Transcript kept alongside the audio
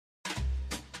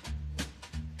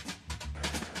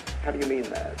How do you mean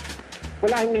that?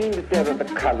 Well, I mean that there are the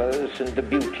colors and the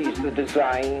beauties, the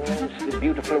designs, the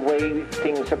beautiful way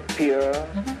things appear.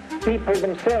 People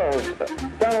themselves,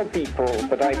 dull people,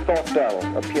 but I thought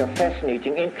dull, appear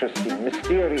fascinating, interesting,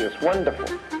 mysterious,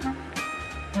 wonderful.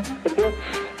 But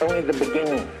that's only the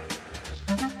beginning.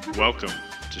 Welcome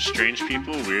to Strange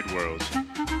People, Weird Worlds.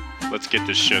 Let's get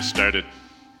this show started.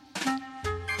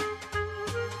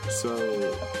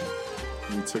 So,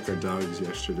 we took our dogs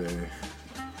yesterday,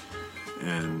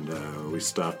 and we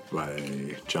stopped by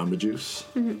Jamba Juice.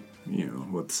 Mm-hmm. You know,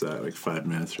 what's that, like 5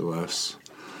 minutes or less?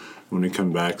 When we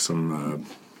come back, some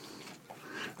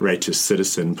righteous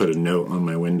citizen put a note on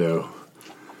my window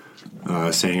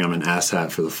saying I'm an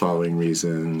asshat for the following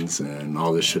reasons, and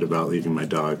all this shit about leaving my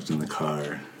dogs in the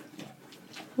car.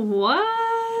 What?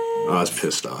 I was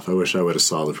pissed off. I wish I would have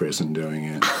saw the person doing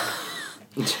it.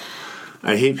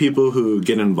 I hate people who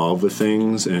get involved with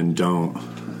things and don't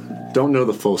know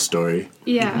the full story.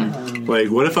 Yeah. Like,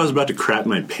 what if I was about to crap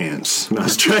my pants and I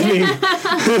was driving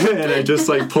and I just,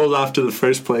 like, pulled off to the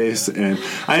first place, and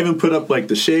I even put up, like,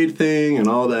 the shade thing and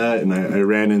all that, and I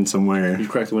ran in somewhere. You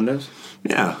cracked the windows?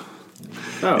 Yeah.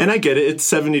 Oh. And I get it. It's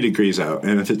 70 degrees out,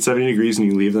 and if it's 70 degrees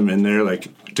and you leave them in there, like,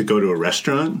 to go to a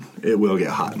restaurant, it will get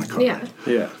hot in the car. Yeah.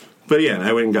 Yeah. But yeah,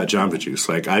 I went and got Jamba Juice.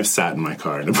 Like, I've sat in my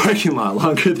car in a parking lot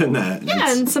longer than that.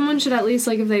 Yeah, and someone should at least,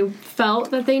 like, if they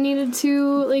felt that they needed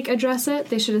to, like, address it,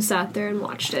 they should have sat there and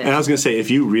watched it. And I was going to say,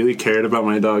 if you really cared about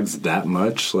my dogs that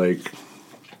much, like...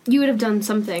 You would have done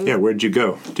something. Yeah, where'd you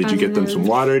go? Did you get them some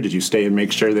water? Did you stay and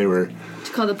make sure they were...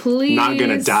 To call the police. Not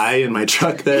going to die in my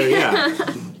truck there?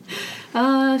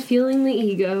 Yeah. Feeling the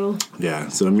ego. Yeah,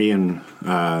 so me and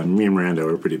Miranda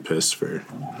were pretty pissed for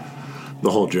the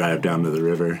whole drive down to the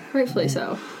river. Rightfully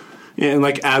so. Yeah, and,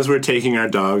 like, as we're taking our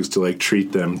dogs to, like,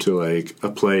 treat them to, like, a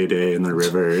play day in the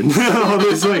river and all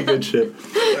this, like, good shit.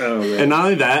 Oh, man. And not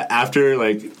only that, after,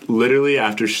 like, literally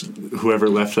after whoever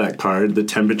left that card, the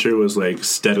temperature was, like,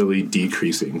 steadily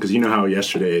decreasing. Because you know how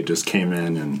yesterday it just came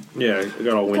in and... Yeah, it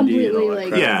got all windy and all that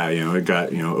crap. Yeah, you know, it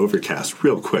got, you know, overcast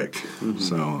real quick. Mm-hmm.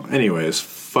 So, anyways,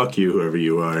 fuck you, whoever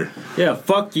you are. Yeah,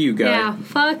 fuck you, guy. Yeah,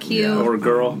 fuck you. Yeah. Or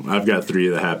girl. I've got 3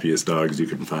 of the happiest dogs you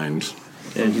can find.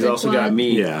 And he's also got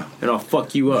me. Yeah. And I'll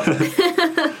fuck you up.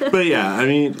 But yeah, I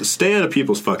mean, stay out of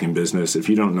people's fucking business if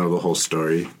you don't know the whole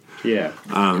story. Yeah.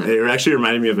 It actually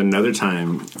reminded me of another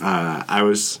time. I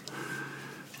was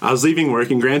leaving work,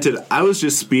 and granted, I was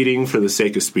just speeding for the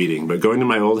sake of speeding. But going to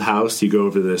my old house, you go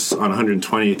over this on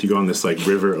 120th. You go on this like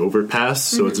river overpass,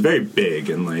 so it's very big,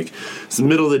 and like it's the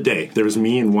middle of the day. There was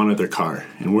me and one other car,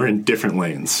 and we're in different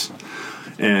lanes,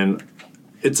 and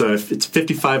it's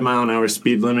 55-mile-an-hour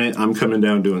speed limit. I'm coming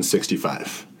down doing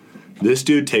 65. This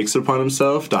dude takes it upon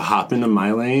himself to hop into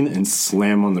my lane and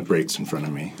slam on the brakes in front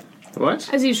of me.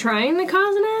 What? Is he trying to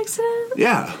cause an accident?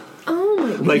 Yeah. Oh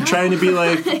my god. Like,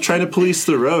 trying to police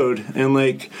the road. And,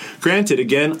 like, granted,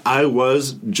 again, I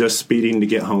was just speeding to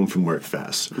get home from work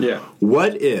fast. Yeah.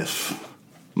 What if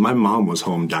my mom was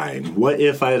home dying? What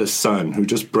if I had a son who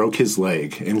just broke his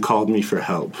leg and called me for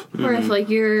help? Or if, like,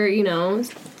 you're, you know,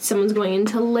 someone's going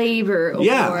into labor,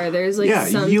 or there's, like,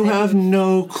 something. You have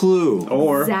no clue.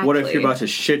 Or Exactly. what if you're about to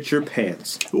shit your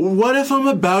pants? What if I'm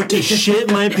about to shit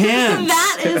my pants?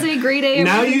 That is a great A.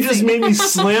 Now you just made me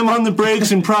slam on the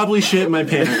brakes and probably shit my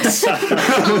pants.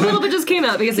 A little bit just came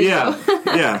out because of Yeah, you.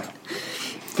 yeah.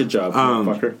 Good job,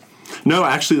 motherfucker. No,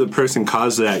 actually, the person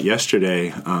caused that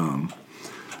yesterday.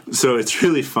 So it's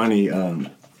really funny.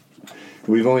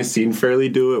 We've only seen Fairly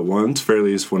do it once.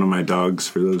 Fairly is one of my dogs,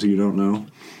 for those of you who don't know.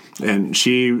 And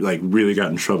she, like, really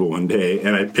got in trouble one day.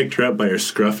 And I picked her up by her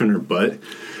scruff and her butt.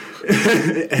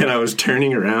 And I was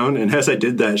turning around. And as I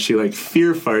did that, she, like,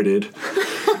 fear farted.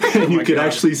 And you could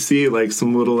actually see, like,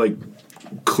 some little, like,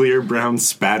 clear brown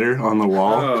spatter on the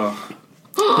wall.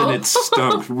 Oh. And it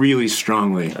stunk really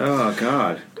strongly. Oh,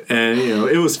 God. And, you know,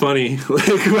 it was funny. Like,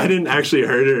 I didn't actually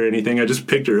hurt her or anything. I just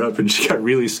picked her up, and she got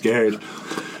really scared.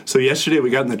 So yesterday we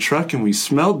got in the truck, and we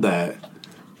smelled that,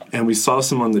 and we saw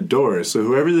some on the door. So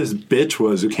whoever this bitch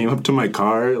was who came up to my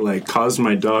car, like, caused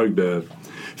my dog to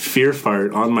fear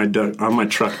fart on my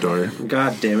truck door.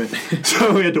 God damn it.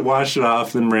 So we had to wash it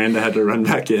off. Then Miranda had to run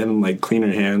back in and, like, clean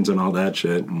her hands and all that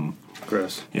shit. And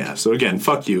Gross. yeah, so again,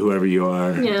 fuck you, whoever you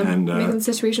are. Yeah, and, making the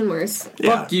situation worse.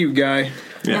 yeah. Fuck you, guy.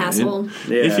 Yeah, Asshole.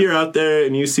 Yeah. If you're out there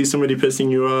and you see somebody pissing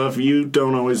you off, you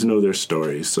don't always know their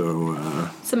story. So,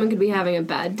 Someone could be having a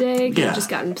bad day, could have just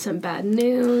gotten some bad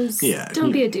news. Yeah.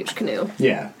 Don't be a douche canoe.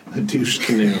 yeah, a douche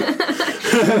canoe.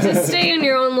 Just stay in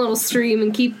your own little stream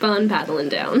and keep on paddling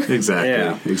down. Exactly,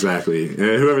 Yeah. exactly.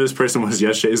 Whoever this person was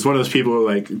yesterday is one of those people who,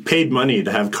 like, paid money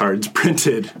to have cards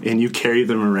printed, and you carry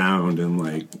them around and,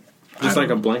 like, Just like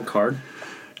a blank card?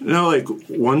 No, like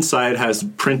one side has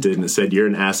printed and it said "You're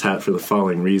an asshat for the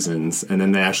following reasons," and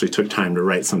then they actually took time to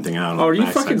write something out. Oh, On are the you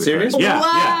back side fucking of the serious? card.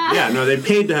 Wow. Yeah. No, they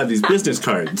paid to have these business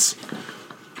cards,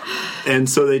 and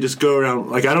so they just go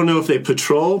around. Like, I don't know if they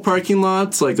patrol parking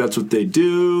lots, like that's what they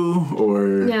do,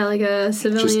 or Yeah, like a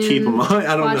civilian just keep them on.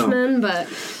 I don't know. watchman, but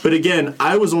But again,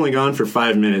 I was only gone for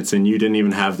 5 minutes, and you didn't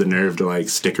even have the nerve to like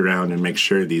stick around and make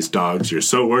sure these dogs you're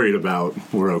so worried about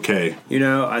were okay. You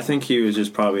know, I think he was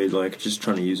just probably like just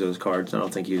trying to use those cards. I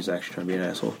don't think he was actually trying to be an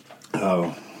asshole.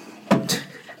 Oh.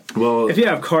 Well, If you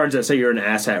have cards that say you're an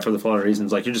asshat for the following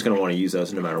reasons, like you're just going to want to use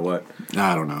those no matter what.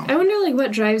 I don't know. I wonder like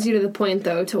what drives you to the point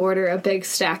though to order a big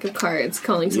stack of cards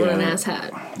calling someone an Yeah.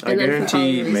 asshat. I And then for guarantee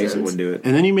following Mason reasons. would do it.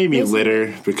 And then he made me Mason.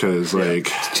 litter because,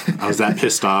 like, I was that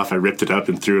pissed off. I ripped it up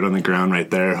and threw it on the ground right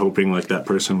there, hoping, like, that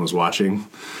person was watching.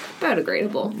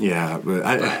 Biodegradable. Yeah,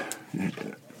 but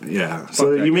yeah.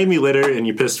 So that you made me litter, and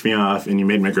you pissed me off, and you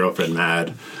made my girlfriend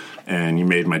mad, and you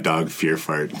made my dog fear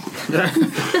fart.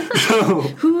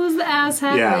 Who's the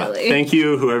asshat Yeah, really? thank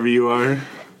you, whoever you are.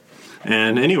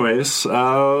 And anyways,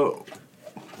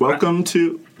 welcome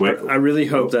to... Wait, I really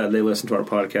hope that they listen to our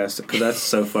podcast because that's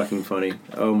so fucking funny.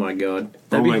 Oh my god,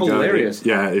 that'd oh be my hilarious. God.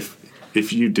 Yeah,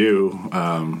 if you do...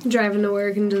 Driving to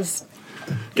work and just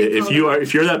if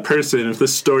you're that person, if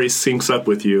this story syncs up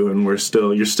with you and you're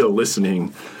still listening,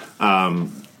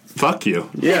 fuck you.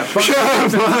 Yeah,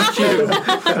 fuck you.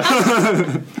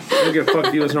 Don't give a fuck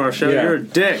if you listen to our show. Yeah. You're a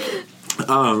dick.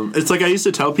 It's like I used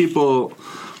to tell people.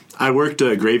 I worked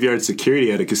graveyard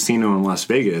security at a casino in Las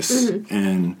Vegas,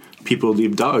 and people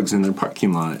leave dogs in their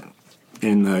parking lot,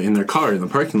 in their car in the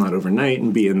parking lot overnight,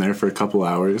 and be in there for a couple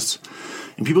hours.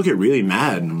 And people get really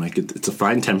mad, and I'm like, it's a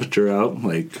fine temperature out,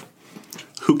 like,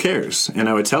 who cares? And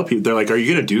I would tell people, they're like, are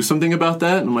you going to do something about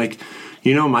that? And I'm like,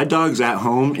 my dog's at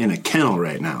home in a kennel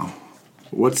right now.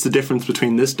 What's the difference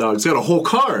between this dog's got a whole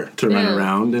car to run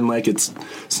around, and, like, it's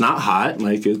not hot,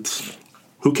 like,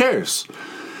 who cares?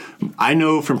 I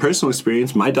know from personal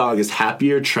experience, my dog is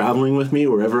happier traveling with me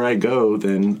wherever I go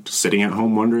than sitting at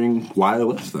home wondering why I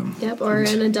left them. Yep, or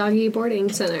in a doggy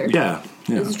boarding center. Yeah.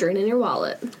 It's draining your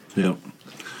wallet. Yep.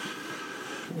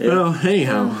 Well,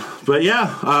 anyhow. But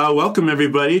yeah, welcome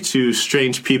everybody to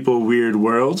Strange People, Weird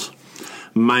World.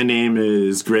 My name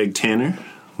is Greg Tanner.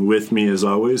 With me, as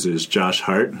always, is Josh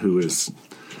Hart, who is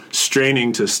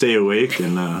straining to stay awake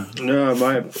and No,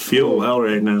 my feel well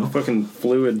right now. fucking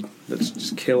fluid that's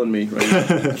just killing me right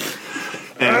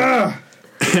now.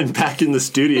 And back in the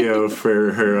studio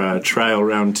for her trial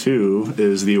round 2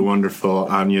 is the wonderful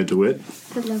Anya DeWitt.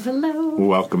 Hello.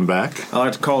 Welcome back. I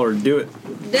like to call her Do It.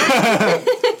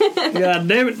 God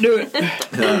damn it, do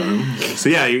it. So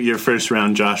yeah, your first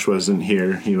round, Josh wasn't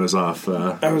here. He was off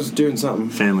I was doing something.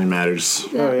 family matters.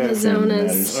 The zone Family is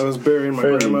matters. I was burying my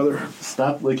grandmother.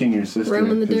 Stop licking your sister.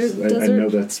 Roaming the 'cause desert. I know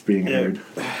that's being Yeah. heard.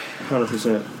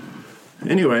 100%.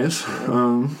 Anyways,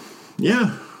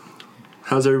 yeah.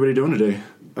 How's everybody doing today?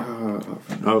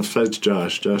 Besides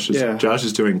Josh. Josh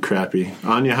is doing crappy.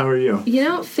 Anya, how are you?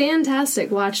 fantastic.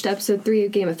 Watched episode 3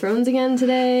 of Game of Thrones again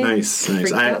today. Nice.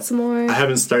 Freaked out some more. I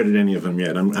haven't started any of them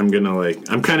yet. I'm gonna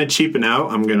I'm kind of cheaping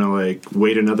out. I'm gonna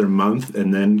wait another month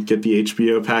and then get the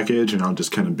HBO package, and I'll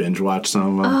just kind of binge watch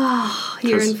some of them.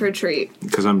 You're in for a treat.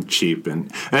 Because I'm cheap,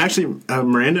 and actually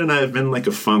Miranda and I have been like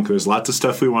a funk. There's lots of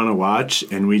stuff we want to watch,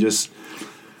 and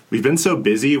we've been so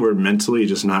busy we're mentally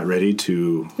just not ready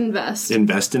to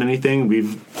invest in anything.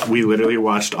 We literally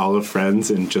watched all of Friends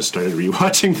and just started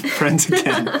rewatching Friends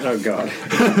again. Oh, God.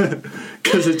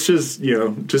 Because it's just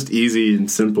just easy and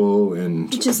simple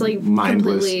and Just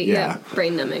mindless. completely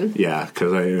brain numbing. Yeah,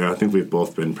 because I think we've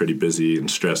both been pretty busy and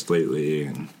stressed lately.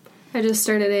 And I just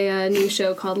started a new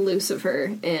show called Lucifer,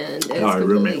 and it's our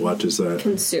roommate completely watches that.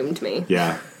 consumed me.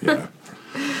 Yeah.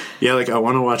 Yeah, I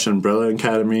want to watch Umbrella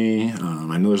Academy.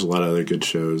 I know there's a lot of other good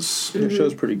shows The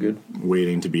show's pretty good.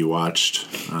 waiting to be watched.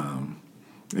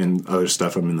 And other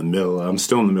stuff I'm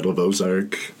still in the middle of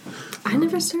Ozark. I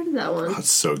never started that one. It's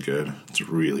so good. It's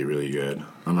really, really good.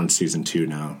 I'm on season 2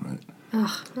 now. I'll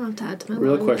have to add to my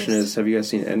Real long question list. is, have you guys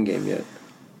seen Endgame yet?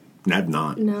 I've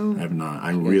not. No. I've not.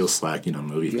 I'm real slacking on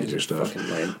movie You guys theater are stuff.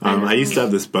 fucking lame. I used to have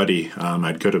this buddy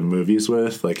I'd go to movies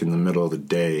with, in the middle of the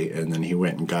day, and then he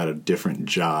went and got a different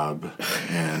job,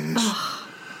 and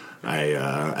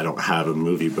I don't have a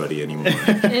movie buddy anymore.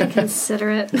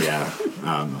 Inconsiderate. Yeah.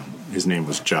 His name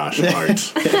was Josh Hart.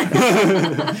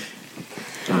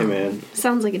 Hey, man.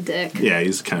 Sounds like a dick. Yeah,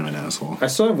 he's kind of an asshole. I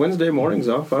still have Wednesday mornings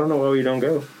off. I don't know why you don't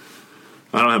go.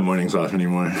 I don't have mornings off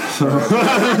anymore.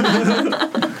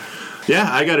 Yeah,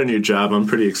 I got a new job I'm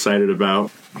pretty excited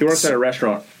about. He works at a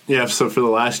restaurant. Yeah, so for the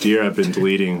last year, I've been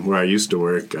deleting where I used to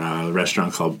work, a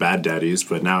restaurant called Bad Daddy's,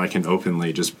 but now I can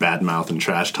openly just badmouth and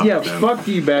trash talk Yeah, them. fuck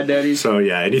you, Bad Daddies. So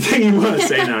yeah, anything you want to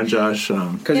say now, Josh?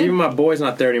 Because even my boy's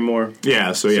not there anymore.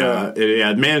 Yeah,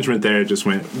 management there just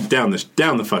went down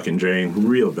the fucking drain,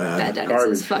 real Bad bad. Daddy's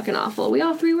Garbage. is fucking awful. We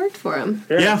all three worked for him.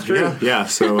 Yeah, it's true. yeah.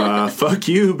 So fuck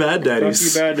you, Bad Fuck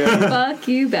Daddies. you, Bad Daddy. Fuck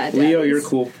you, Bad Daddies. Leo, you're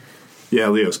cool. Yeah,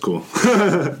 Leo's cool.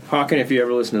 Hawken, if you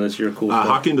ever listen to this, you're cool.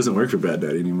 Hawken doesn't work for Bad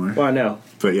Daddy anymore, Well, I know.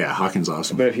 but yeah, Hawken's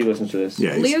awesome. But if he listens to this.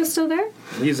 Yeah, Leo's still there?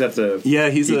 He's at the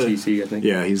he's DTC, I think.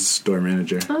 Yeah, he's store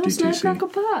manager. Oh, Snipe DTC. Crackle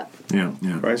Pop. Yeah.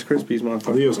 Rice Krispies,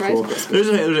 motherfucker. Leo's Rice cool. Krispies. There's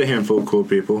a handful of cool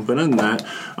people, but other than that,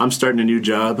 I'm starting a new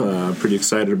job. Pretty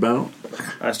excited about.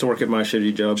 I still work at my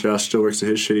shitty job. Josh still works at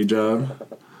his shitty job.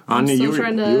 Anya, still you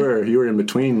trying to- were in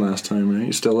between last time, right?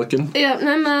 You still looking? Yeah,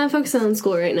 I'm focusing on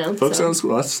school right now. Focus so. on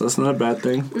school. That's not a bad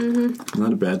thing. Mm-hmm.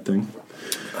 Not a bad thing.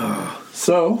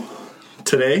 So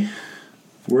today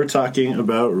we're talking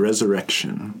about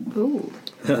resurrection. Ooh.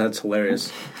 That's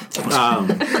hilarious.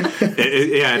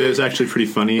 It is actually pretty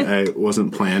funny. I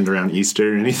wasn't planned around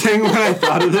Easter or anything when I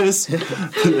thought of this.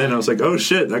 And then I was like, oh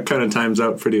shit, that kind of times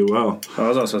out pretty well. I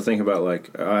was also thinking about,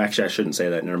 actually, I shouldn't say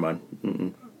that. Never mind.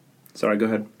 Mm-mm. Sorry, go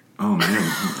ahead. Oh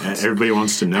man, everybody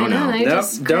wants to know I know, now. I Nope,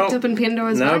 just cracked don't. open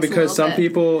Pandora's No, box a because little some bit.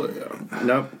 people...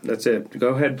 Nope, that's it.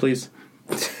 Go ahead, please.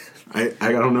 I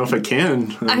don't know if I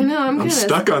can. I know, I'm I'm kinda-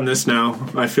 stuck on this now.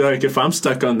 I feel like if I'm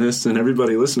stuck on this, then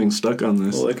everybody listening's stuck on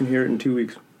this. Well, they can hear it in 2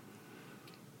 weeks.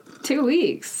 2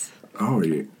 weeks. Oh,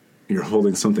 you're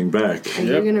holding something back. Are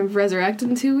Yep. you going to resurrect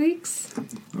in 2 weeks?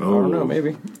 Oh, I don't know,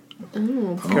 maybe.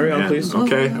 Oh. Carry on, man. please.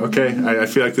 Okay. I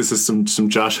feel like this is some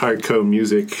Josh Hartco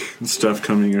music stuff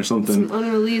coming or something.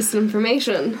 Unreleased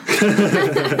information.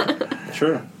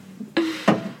 Sure.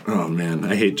 Oh man,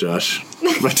 I hate Josh.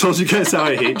 I told you guys how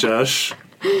I hate Josh.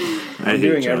 I I'm hate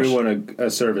doing Josh. everyone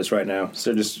a service right now,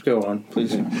 so just go on,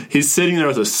 please. He's sitting there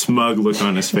with a smug look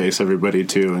on his face, everybody,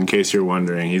 too, in case you're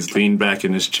wondering. He's leaned back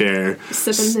in his chair,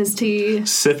 Sipping his tea.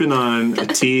 sipping on a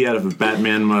tea out of a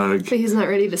Batman mug. But he's not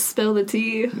ready to spill the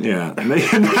tea. Yeah.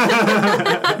 That's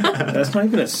not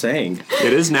even a saying.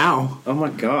 It is now. Oh my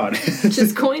god.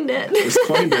 Just coined it. Just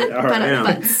coined it. All right. Damn.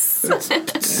 Damn.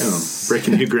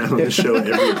 Breaking new ground on the show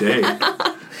every day.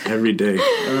 Every day.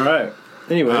 All right.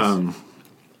 Anyways.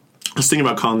 I was thinking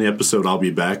about calling the episode I'll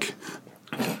Be Back.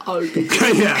 Oh,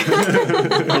 Yeah.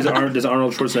 Does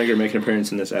Arnold Schwarzenegger make an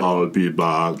appearance in this episode? I'll be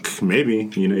back. Maybe.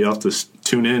 You'll have to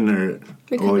tune in or...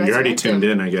 We could Well, you're already resurrect tuned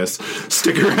him. in, I guess.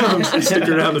 Stick around. Stick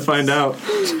around to find out.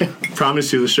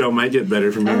 Promise you the show might get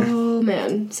better from here. Oh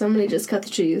man, somebody just cut the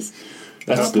cheese.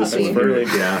 That's Oh, puppy. Early.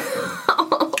 Yeah.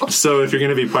 So if you're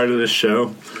going to be part of this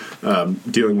show,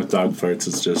 dealing with dog farts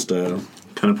is just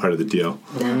kind of part of the deal.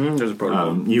 There's a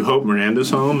problem. You hope Miranda's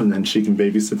home and then she can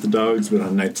babysit the dogs, but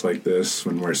on nights like this,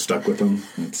 when we're stuck with them,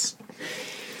 it's...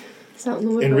 It's out in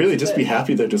the And woodworks, really, just but- be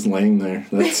happy they're just laying there.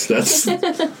 That's that's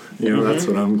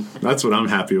what I'm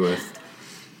happy with.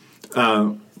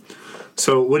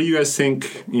 So what do you guys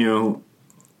think?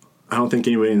 I don't think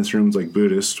anybody in this room is like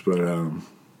Buddhist, but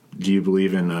do you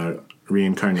believe in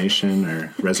reincarnation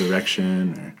or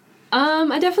resurrection? Or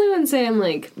I definitely wouldn't say I'm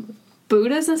like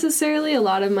Buddhist necessarily. A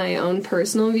lot of my own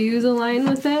personal views align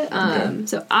with it. Okay.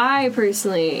 So I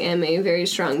personally am a very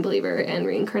strong believer in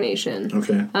reincarnation.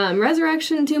 okay,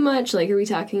 Resurrection too much? Like, are we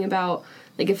talking about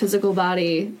like a physical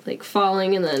body like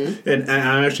falling and then? and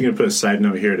I'm actually going to put a side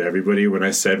note here to everybody. When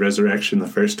I said resurrection the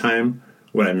first time,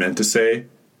 what I meant to say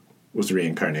was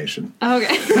reincarnation.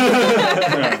 Okay.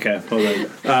 Okay, hold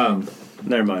on.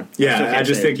 Never mind. Yeah, Still can't I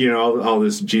just say think all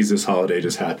this Jesus holiday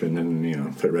just happened,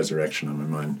 and put resurrection on my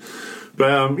mind.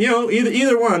 But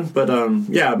either one. But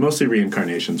yeah, mostly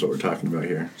reincarnation's what we're talking about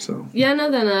here. So Yeah,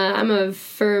 no, then I'm a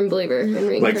firm believer in like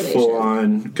reincarnation. full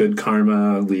on good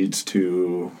karma leads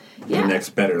to Yeah. the next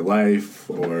better life,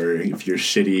 or if you're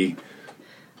shitty,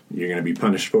 you're gonna be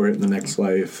punished for it in the next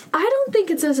life. I don't think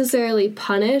it's necessarily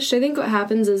punished. I think what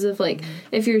happens is if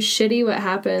you're shitty, what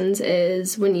happens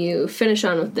is when you finish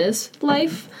on with this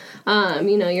life,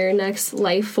 your next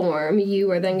life form, you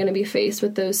are then going to be faced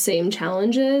with those same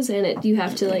challenges, and you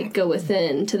have to go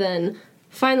within to then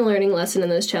find the learning lesson in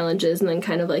those challenges, and then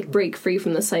kind of break free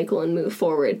from the cycle and move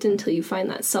forward until you find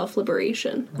that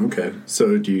self-liberation. Okay,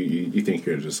 so do you think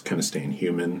you're just kind of staying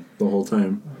human the whole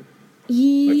time?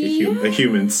 Yeah. Like a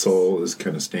human soul is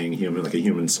kind of staying human. Like a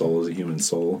human soul is a human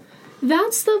soul.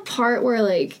 That's the part where,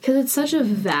 because it's such a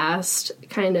vast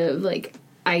kind of,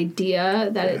 idea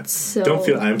that it's so... Don't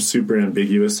feel I'm super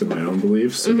ambiguous in my own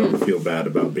beliefs, so don't feel bad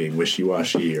about being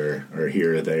wishy-washy or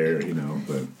here or there,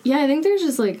 but Yeah, I think there's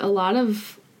just, a lot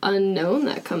of unknown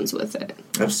that comes with it.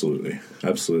 absolutely.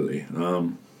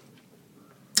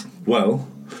 Well,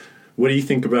 what do you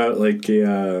think about, like,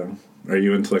 are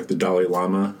you into, like, the Dalai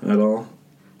Lama at all?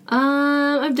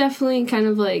 I've definitely kind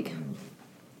of, like,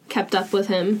 kept up with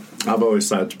him. I've always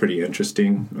thought it's pretty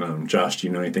interesting. Josh, do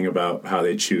you know anything about how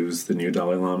they choose the new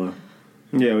Dalai Lama?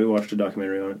 Yeah, we watched a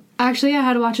documentary on it. Actually, I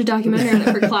had to watch a documentary on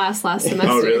it for class last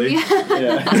semester. Oh, really?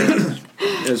 Yeah.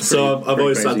 So I've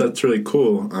always thought that's really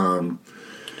cool.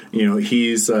 You know,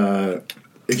 he's,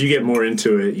 if you get more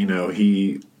into it, you know,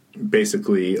 he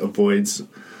basically avoids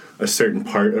a certain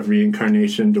part of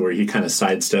reincarnation to where he kind of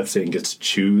sidesteps it and gets to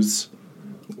choose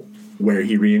where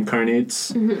he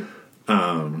reincarnates.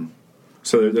 Mm-hmm.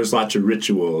 So there's lots of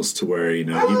rituals to where, you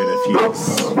know, even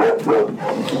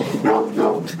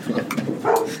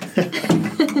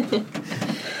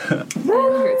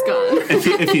It's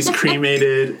gone. if he's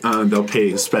cremated, they'll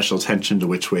pay special attention to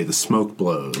which way the smoke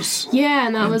blows. Yeah,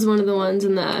 and that was one of the ones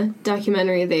in the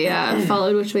documentary. They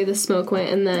followed which way the smoke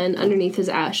went, and then underneath his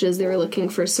ashes, they were looking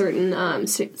for certain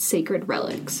sacred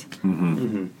relics. Mm-hmm.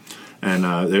 Mm-hmm.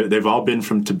 And they've all been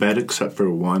from Tibet, except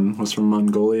for one was from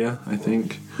Mongolia, I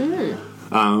think.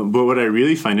 But what I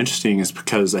really find interesting is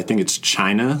because I think it's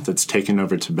China that's taken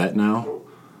over Tibet now.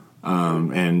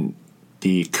 And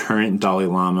the current Dalai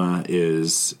Lama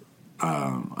is,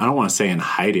 I don't want to say in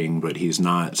hiding, but he's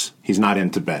not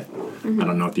in Tibet. Mm-hmm. I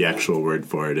don't know what the actual word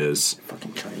for it is.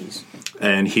 Fucking Chinese.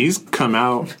 And he's come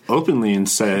out openly and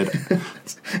said,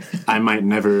 I might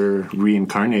never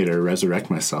reincarnate or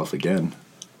resurrect myself again.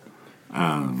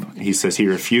 He says he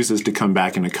refuses to come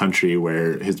back in a country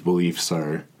where his beliefs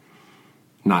are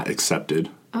not accepted.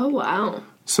 Oh, wow.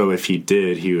 So if he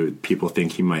did, people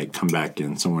think he might come back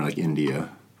in somewhere like India,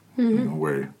 you know,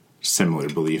 where similar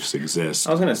beliefs exist.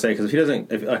 I was gonna say, because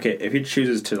if he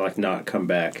chooses to like not come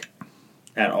back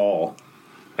at all,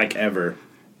 like ever,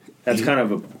 that's kind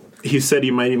of a. He said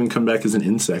he might even come back as an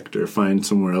insect or find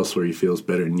somewhere else where he feels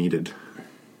better needed.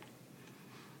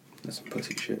 That's some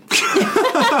pussy shit.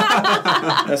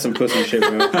 That's some pussy shit,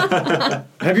 bro.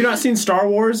 Have you not seen Star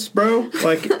Wars, bro?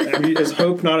 Like, is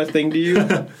hope not a thing to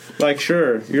you? Like,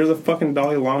 sure, you're the fucking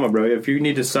Dalai Lama, bro. If you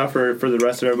need to suffer for the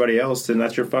rest of everybody else, then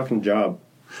that's your fucking job.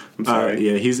 I'm sorry.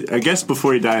 Yeah, I guess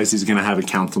before he dies, he's going to have a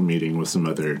council meeting with some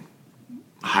other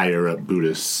higher-up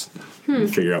Buddhists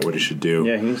and figure out what he should do.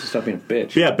 Yeah, he needs to stop being a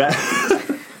bitch. Yeah,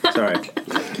 Sorry.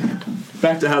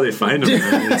 Back to how they find him.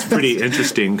 It's pretty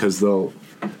interesting because they'll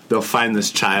find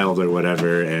this child or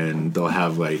whatever, and they'll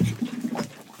have, like,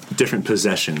 different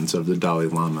possessions of the Dalai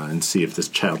Lama and see if this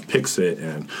child picks it.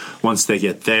 And once they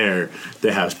get there,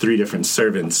 they have 3 different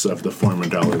servants of the former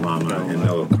Dalai Lama, and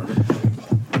they'll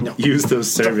use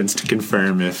those servants to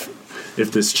confirm if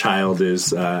this child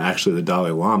is actually the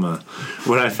Dalai Lama.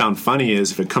 What I found funny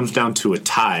is if it comes down to a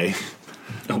tie...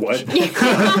 What?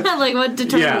 Like, what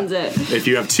determines it? If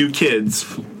you have 2 kids...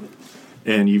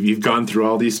 and you've gone through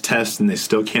all these tests and they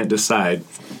still can't decide,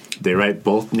 they write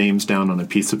both names down on a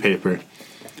piece of paper,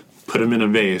 put them in a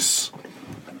vase,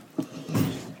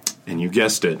 and you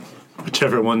guessed it.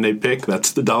 Whichever one they pick,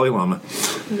 that's the Dalai Lama.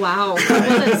 Wow.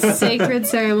 What a sacred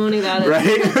ceremony that is.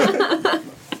 Right?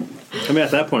 I mean, at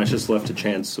that point, it's just left to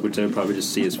chance, which they would probably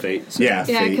just see as fate. So. Yeah,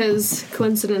 Yeah, because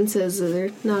coincidences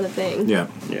are not a thing. Yeah.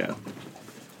 Yeah.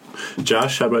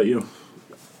 Josh, how about you?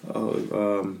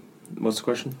 What's the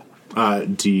question?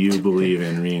 Do you believe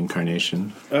in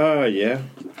reincarnation? Yeah.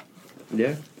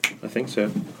 Yeah, I think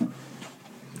so.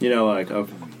 You know, like, I'm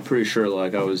pretty sure,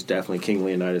 like, I was definitely King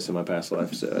Leonidas in my past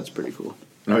life, so that's pretty cool.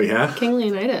 Oh, yeah? King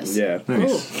Leonidas. Yeah.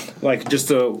 Nice. Like, just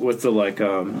with the, like,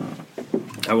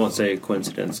 I won't say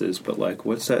coincidences, but, like,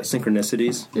 what's that?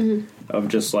 Synchronicities? Mm-hmm. Of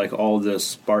just, like, all the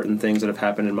Spartan things that have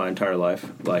happened in my entire life.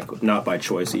 Like, not by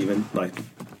choice, even. Like,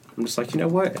 I'm just like, you know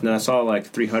what? And then I saw, like,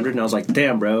 300, and I was like,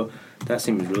 damn, bro. That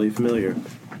seems really familiar.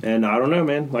 And I don't know,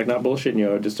 man. Like, not bullshitting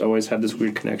you. I just always had this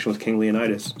weird connection with King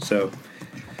Leonidas. So.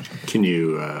 Can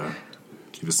you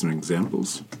give us some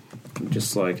examples?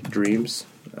 Just, like, dreams.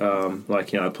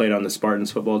 Like, you know, I played on the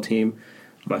Spartans football team.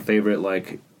 My favorite,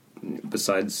 like,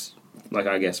 besides, like,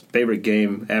 I guess, favorite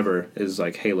game ever is,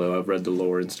 like, Halo. I've read the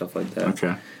lore and stuff like that.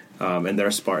 Okay. And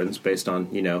they're Spartans based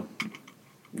on, you know,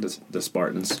 the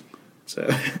Spartans. So.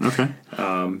 Okay.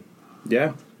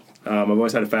 Yeah. I've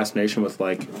always had a fascination with,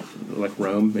 like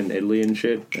Rome and Italy and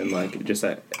shit, and, like, just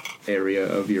that area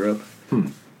of Europe.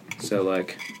 So,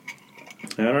 like,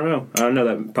 I don't know.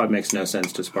 That probably makes no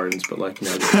sense to Spartans, but, like, you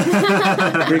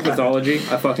know, Greek mythology.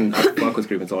 I fuck with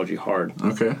Greek mythology hard.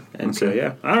 Okay. And so,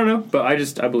 yeah, I don't know, but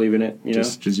I believe in it, you know?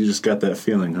 You just got that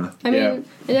feeling, huh? I mean,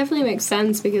 it definitely makes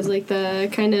sense because, like, the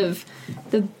kind of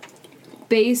the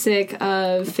basic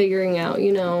of figuring out,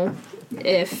 you know,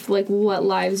 if, like, what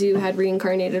lives you had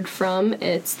reincarnated from,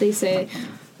 they say,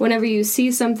 whenever you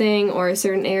see something or a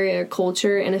certain area or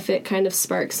culture, and if it kind of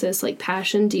sparks this like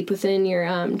passion deep within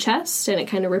your chest and it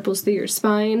kind of ripples through your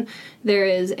spine, there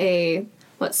is a,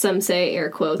 what some say,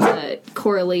 air quotes, a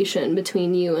correlation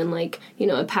between you and like, you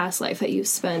know, a past life that you've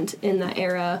spent in that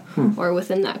era or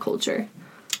within that culture.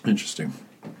 Interesting.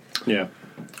 Yeah.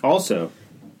 Also,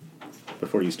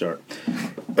 before you start,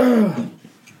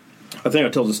 I think I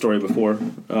told the story before,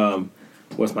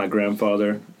 with my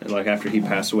grandfather, and like after he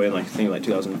passed away, like I think like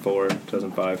 2004,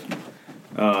 2005,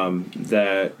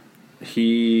 that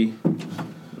he,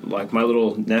 like my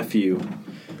little nephew,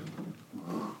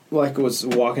 like was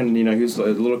walking, you know, he was a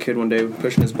little kid one day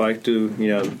pushing his bike to, you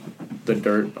know, the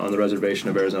dirt on the reservation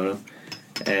of Arizona,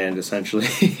 and essentially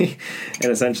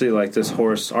like this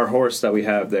horse, our horse that we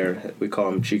have there, we call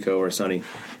him Chico or Sonny,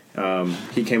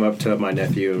 he came up to my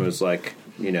nephew and was like,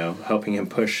 you know, helping him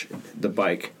push the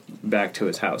bike back to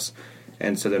his house.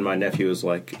 And so then my nephew was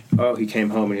like, oh, he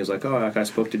came home and he was like, oh, like I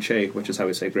spoke to Che, which is how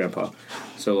we say grandpa.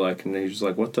 So like, and then he's just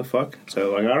like, what the fuck?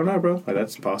 So like, I don't know, bro. Like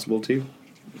that's possible too.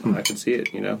 I can see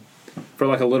it, you know. For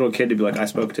like a little kid to be like, I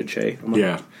spoke to Che. I'm like,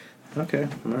 Yeah. Okay,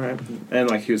 all right. And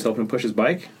like he was helping him push his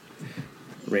bike.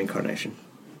 Reincarnation.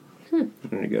 There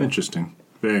you go. Interesting.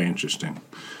 Very interesting.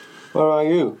 What about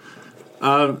you?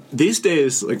 These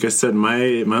days, like I said,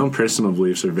 my own personal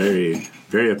beliefs are very,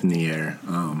 very up in the air.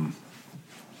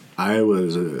 I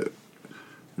was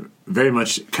very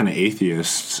much kind of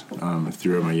atheist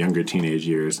through my younger teenage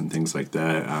years and things like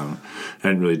that. I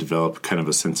hadn't really developed kind of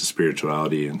a sense of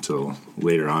spirituality until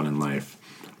later on in life.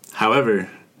 However,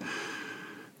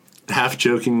 half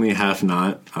jokingly, half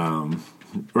not,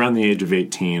 around the age of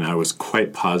 18, I was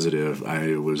quite positive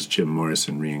I was Jim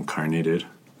Morrison reincarnated.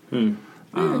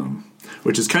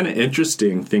 Which is kind of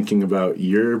interesting thinking about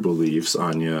your beliefs,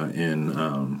 Anya,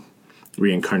 in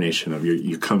reincarnation of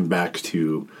you come back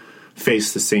to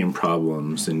face the same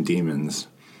problems and demons.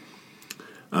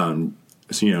 So,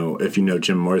 you know, if you know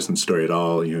Jim Morrison's story at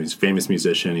all, you know, he's a famous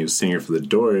musician, he was a singer for the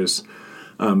Doors,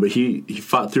 but he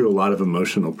fought through a lot of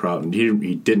emotional problems.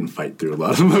 He didn't fight through a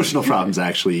lot of emotional problems,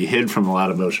 actually. He hid from a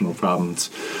lot of emotional problems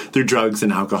through drugs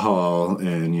and alcohol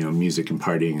and, you know, music and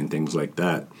partying and things like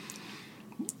that,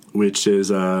 which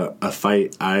is a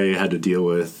fight I had to deal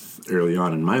with early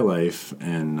on in my life,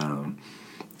 and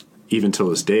even till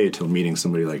this day, till meeting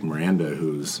somebody like Miranda,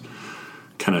 who's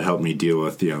kind of helped me deal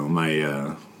with, you know,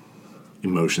 my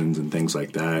emotions and things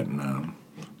like that, and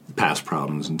past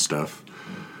problems and stuff.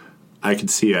 I could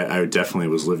see I definitely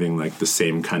was living like the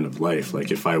same kind of life.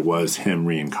 Like if I was him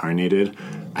reincarnated,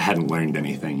 I hadn't learned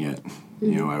anything yet.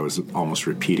 You know, I was almost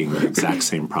repeating the exact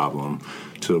same problem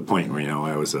to a point where, you know,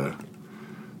 I was a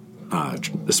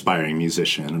aspiring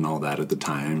musician and all that at the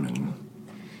time, and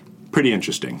pretty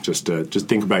interesting. Just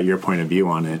think about your point of view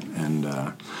on it, and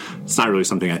it's not really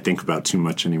something I think about too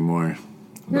much anymore.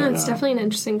 No, it's definitely an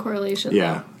interesting correlation.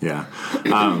 Yeah, yeah.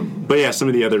 But yeah, some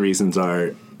of the other reasons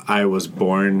are I was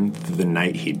born the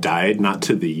night he died, not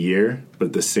to the year,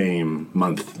 but the same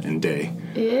month and day.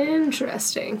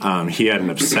 Interesting. He had an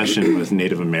obsession with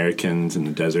Native Americans in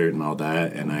the desert and all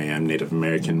that, and I am Native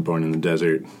American, born in the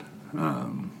desert.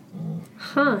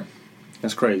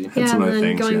 That's crazy. Yeah, some and other then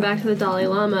things, going yeah. back to the Dalai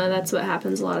Lama, that's what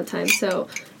happens a lot of times. So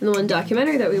in the one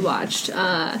documentary that we watched,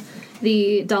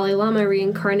 the Dalai Lama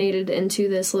reincarnated into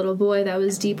this little boy that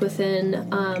was deep within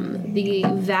the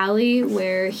valley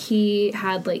where he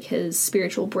had like his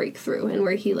spiritual breakthrough, and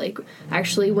where he like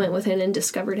actually went within and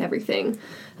discovered everything.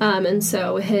 And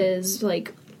so his,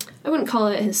 like, I wouldn't call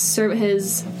it his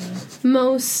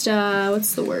most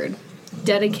what's the word?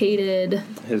 Dedicated.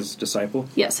 His disciple?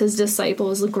 Yes, his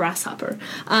disciple is the grasshopper.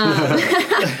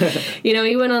 You know,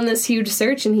 he went on this huge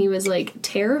search, and he was, like,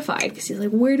 terrified, because he's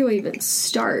like, where do I even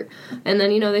start? And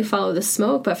then, you know, they follow the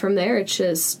smoke, but from there, it's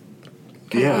just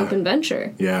kind of open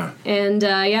venture. Yeah. And,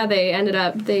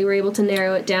 they were able to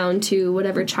narrow it down to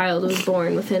whatever child was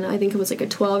born within, I think it was like a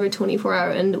 12 or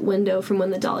 24-hour window from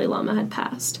when the Dalai Lama had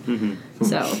passed. Mm-hmm.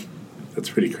 So. That's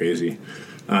pretty crazy.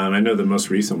 I know the most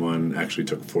recent one actually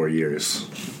took 4 years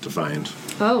to find.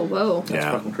 Oh, whoa. That's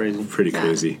fucking crazy. Pretty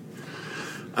crazy.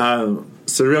 So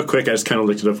real quick, I just kind of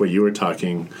looked it up while you were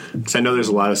talking, because I know there's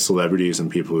a lot of celebrities and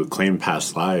people who claim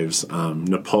past lives.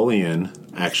 Napoleon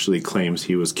actually claims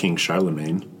he was King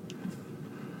Charlemagne.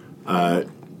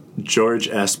 George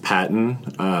S.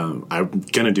 Patton, I'm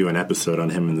going to do an episode on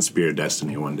him in the Spear of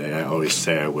Destiny one day. I always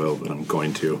say I will, but I'm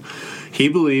going to. He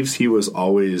believes he was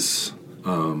always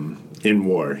in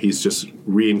war. He's just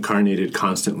reincarnated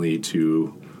constantly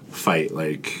to fight,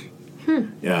 like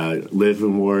live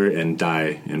in war and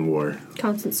die in war.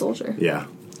 Constant soldier. Yeah,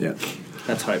 yeah.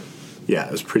 That's hype. Yeah,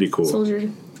 it was pretty cool.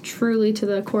 Soldier truly to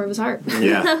the core of his heart.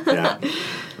 Yeah, yeah.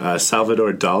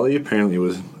 Salvador Dali apparently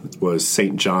was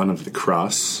Saint John of the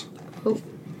Cross. Oh.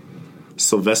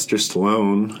 Sylvester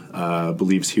Stallone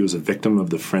believes he was a victim of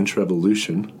the French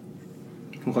Revolution.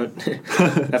 What?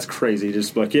 That's crazy.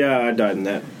 Just like, yeah, I died in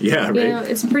that. Yeah, right. You know,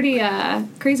 it's pretty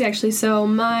crazy, actually. So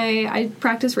I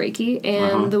practice Reiki,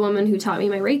 and the woman who taught me,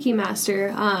 my Reiki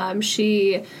master,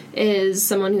 she is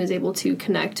someone who is able to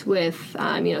connect with,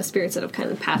 spirits that have kind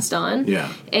of passed on.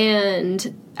 Yeah.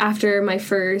 And after my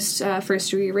first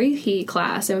degree Reiki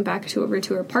class, I went back over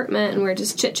to her apartment, and we were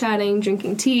just chit-chatting,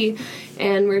 drinking tea,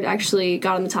 and we actually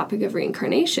got on the topic of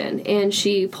reincarnation. And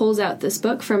she pulls out this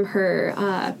book from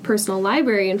her personal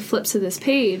library and flips to this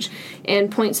page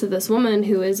and points to this woman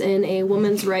who is in a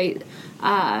women's right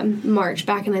march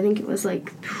back in, I think it was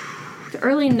like the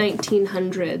early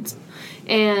 1900s.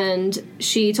 And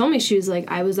she told me, she was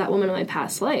like, I was that woman in my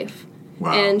past life.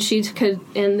 Wow. And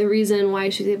and the reason why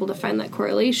she was able to find that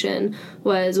correlation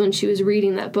was when she was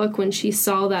reading that book, when she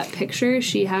saw that picture,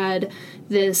 she had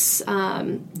this,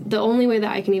 the only way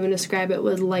that I can even describe it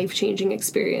was life-changing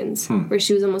experience, where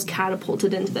she was almost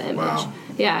catapulted into the image. Wow.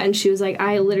 Yeah, and she was like,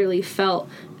 I literally felt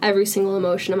every single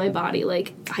emotion in my body,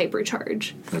 like,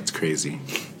 hypercharge. That's crazy.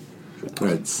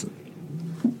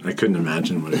 I couldn't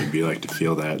imagine what it would be like to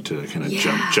feel that, to kind of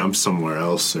jump somewhere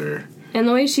else, or... And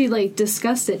the way she,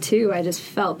 discussed it, too, I just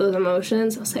felt those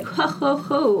emotions. I was like, ho, ho,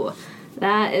 ho.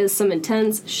 That is some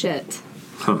intense shit.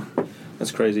 Huh.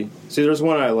 That's crazy. See, there's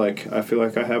one I feel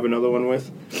like I have another one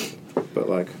with, but,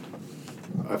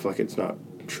 I feel like it's not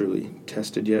truly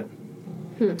tested yet.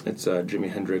 It's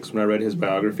Jimi Hendrix. When I read his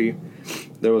biography,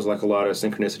 there was, a lot of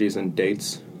synchronicities and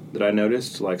dates that I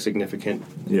noticed, significant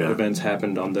events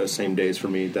happened on those same days for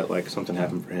me that, something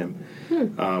happened for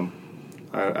him.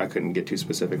 I couldn't get too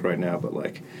specific right now, but,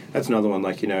 that's another one,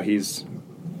 he's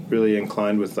really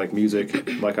inclined with,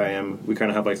 music, like I am. We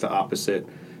kind of have, the opposite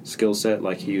skill set.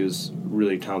 He was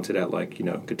really talented at,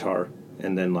 guitar,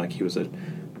 and then, he was a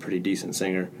pretty decent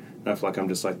singer. And I feel like I'm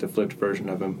just, the flipped version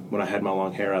of him. When I had my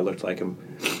long hair, I looked like him.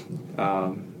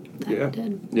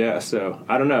 Yeah, so,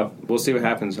 I don't know. We'll see what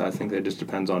happens. I think it just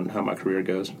depends on how my career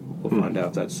goes. We'll find out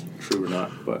if that's true or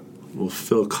not, but... Well,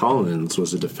 Phil Collins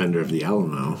was a defender of the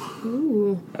Alamo.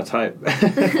 Ooh. That's hype.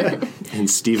 And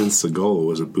Steven Seagal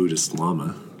was a Buddhist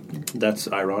Lama.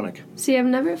 That's ironic. See, I've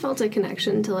never felt a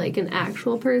connection to, an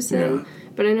actual person, Yeah.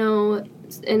 but I know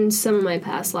in some of my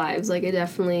past lives, I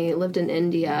definitely lived in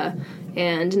India,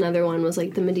 and another one was,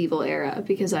 the medieval era,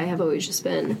 because I have always just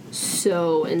been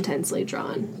so intensely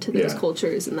drawn to those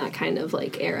cultures and that kind of,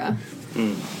 era.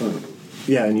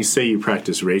 Yeah, and you say you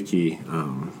practice Reiki,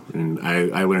 and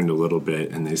I learned a little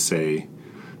bit, and they say,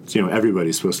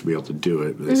 everybody's supposed to be able to do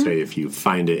it, but they say if you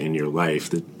find it in your life,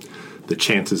 the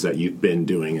chances that you've been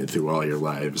doing it through all your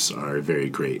lives are very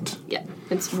great. Yeah,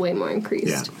 it's way more increased.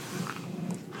 Yeah.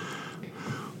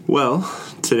 Well,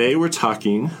 today we're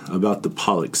talking about the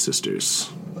Pollock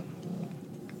sisters.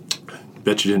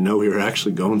 Bet you didn't know we were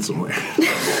actually going somewhere.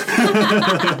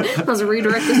 I was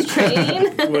redirect this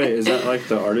train. Wait, is that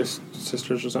the artist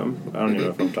sisters or something? I don't even know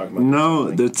if I'm talking about.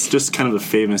 No, that's just kind of a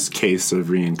famous case of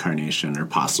reincarnation, or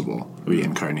possible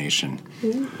reincarnation.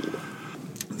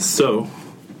 So,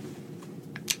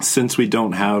 since we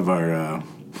don't have our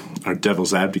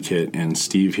devil's advocate and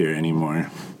Steve here anymore,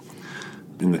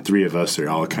 and the three of us are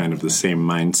all kind of the same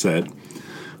mindset,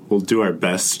 we'll do our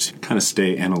best to kind of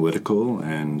stay analytical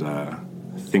and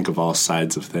think of all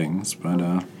sides of things, but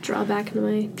Draw back into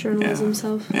my journalism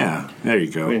self. Yeah, there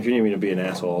you go. I mean, if you need me to be an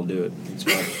asshole, I'll do it. It's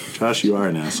fine. Josh, you are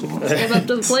an asshole. Step up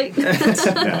to the plate.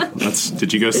 Yeah,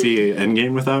 did you go see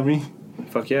Endgame without me?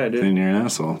 Fuck yeah, I did. Then you're an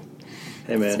asshole.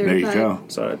 Hey, man. Sir. There you go.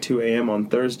 Saw it at 2 a.m. on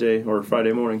Thursday or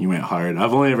Friday morning. You went hard.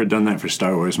 I've only ever done that for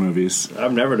Star Wars movies.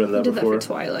 I've never done that I did before. that for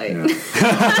Twilight. Yeah.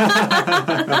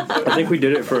 I think we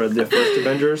did it for the first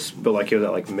Avengers, but it was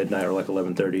at midnight or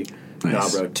 11:30.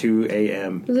 Nice. Nah, bro, 2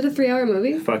 a.m. Was it a 3-hour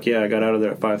movie? Fuck yeah, I got out of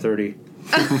there at 5:30.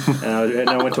 and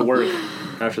I went to work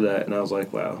after that, and I was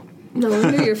like, wow. No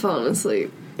wonder you're falling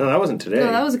asleep. No, that wasn't today.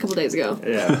 No, that was a couple days ago.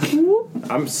 Yeah.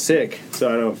 I'm sick,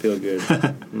 so I don't feel good.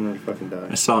 I'm gonna fucking die.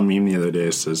 I saw a meme the other day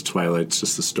that says Twilight's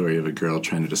just the story of a girl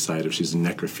trying to decide if she's a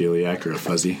necrophiliac or a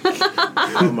fuzzy.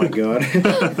 Oh my god.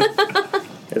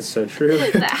 It's so true.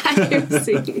 The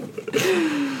accuracy.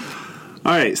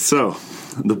 All right, so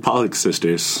the Pollock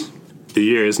sisters. The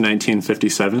year is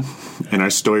 1957, and our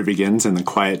story begins in the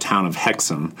quiet town of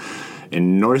Hexham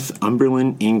in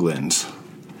Northumberland, England.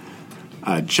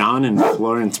 John and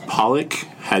Florence Pollock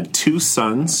had 2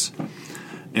 sons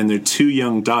and their 2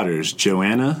 young daughters,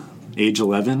 Joanna, age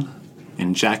 11,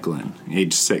 and Jacqueline,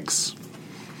 age 6.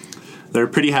 They're a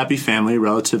pretty happy family,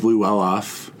 relatively well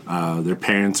off. Their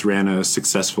parents ran a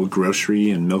successful grocery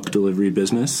and milk delivery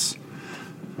business.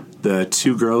 The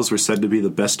two girls were said to be the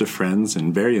best of friends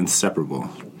and very inseparable.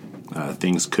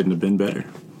 Things couldn't have been better.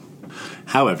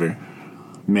 However,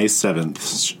 May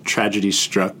 7th, tragedy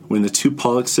struck when the two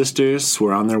Pollock sisters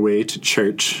were on their way to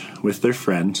church with their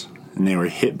friend, and they were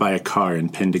hit by a car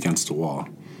and pinned against a wall.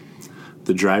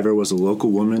 The driver was a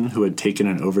local woman who had taken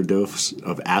an overdose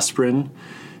of aspirin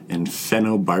and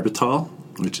phenobarbital,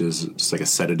 which is just like a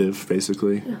sedative,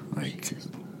 basically. Oh, like Jesus.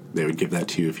 They would give that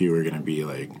to you if you were going to be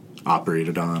like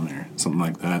operated on or something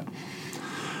like that.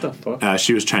 What the fuck?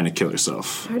 She was trying to kill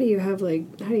herself. How do you have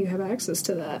access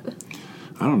to that?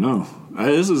 I don't know.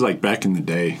 This was like back in the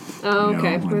day. Oh,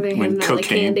 okay. Where they handing out like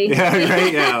candy. Yeah,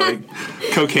 right. Yeah, like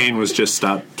cocaine was just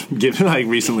stopped,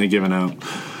 recently given out.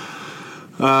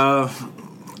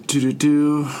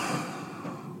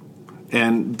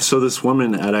 And so this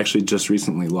woman had actually just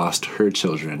recently lost her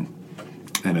children,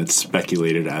 and it's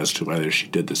speculated as to whether she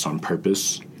did this on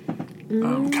purpose.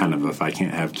 Kind of, if I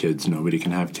can't have kids, nobody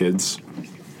can have kids.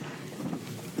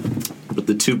 But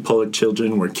the two Pollock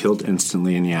children were killed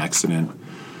instantly in the accident,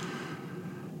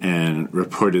 and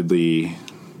reportedly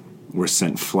were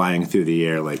sent flying through the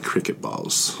air like cricket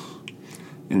balls.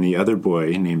 And the other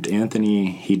boy, named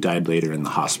Anthony, he died later in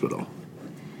the hospital.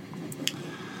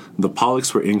 The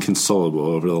Pollocks were inconsolable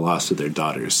over the loss of their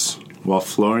daughters. While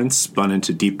Florence spun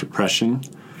into deep depression,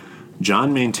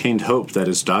 John maintained hope that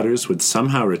his daughters would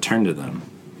somehow return to them.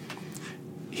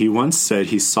 He once said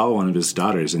he saw one of his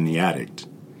daughters in the attic,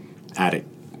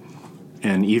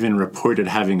 and even reported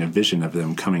having a vision of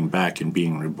them coming back and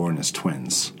being reborn as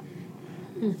twins.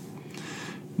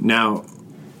 Now,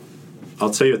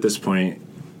 I'll tell you at this point,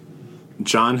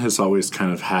 John has always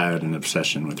kind of had an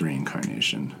obsession with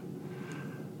reincarnation.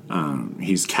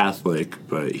 He's Catholic,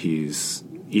 but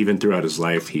even throughout his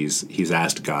life, he's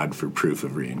asked God for proof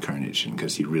of reincarnation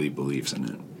because he really believes in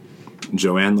it.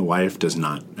 Joanne, the wife, does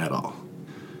not at all.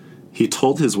 He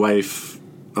told his wife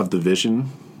of the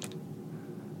vision,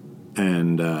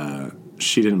 and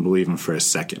she didn't believe him for a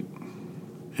second.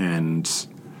 And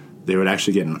they would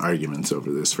actually get in arguments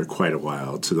over this for quite a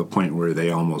while, to the point where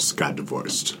they almost got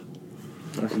divorced.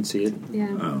 I can see it.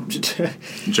 Yeah.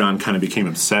 John kind of became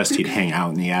obsessed. He'd hang out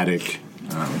in the attic,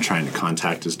 trying to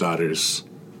contact his daughters.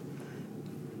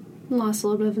 Lost a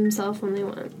little bit of himself when they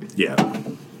went. Yeah.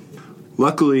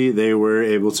 Luckily, they were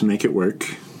able to make it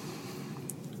work.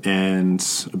 And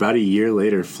about a year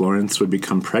later, Florence would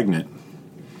become pregnant.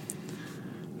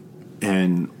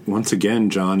 And once again,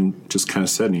 John just kind of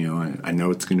said, I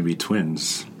know it's going to be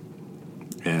twins.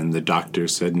 And the doctor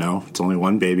said, no, it's only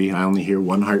one baby. I only hear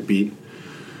one heartbeat.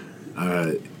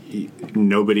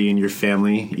 Nobody in your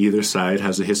family, either side,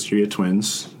 has a history of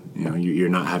twins. You're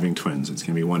not having twins. It's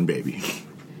going to be one baby.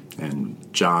 And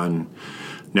John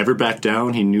never backed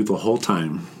down. He knew the whole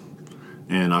time.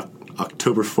 And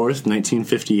October 4th,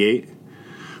 1958,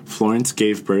 Florence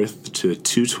gave birth to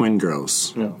 2 twin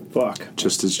girls. Oh, fuck.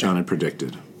 Just as John had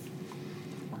predicted.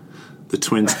 The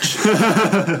twins...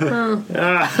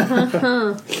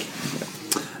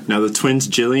 Now, the twins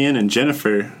Jillian and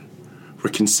Jennifer were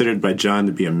considered by John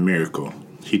to be a miracle.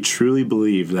 He truly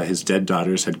believed that his dead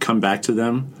daughters had come back to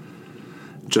them,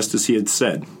 just as he had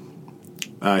said.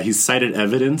 He cited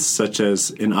evidence such as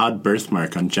an odd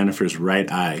birthmark on Jennifer's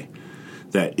right eye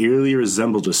that eerily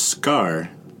resembled a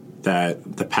scar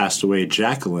that the passed-away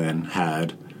Jacqueline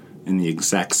had in the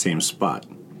exact same spot,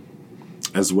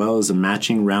 as well as a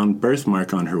matching round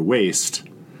birthmark on her waist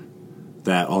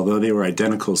that, although they were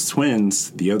identical as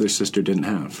twins, the other sister didn't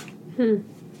have.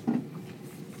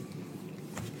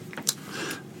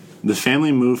 The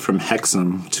family moved from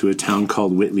Hexham to a town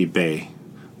called Whitley Bay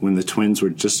when the twins were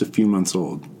just a few months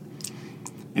old.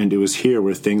 And it was here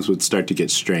where things would start to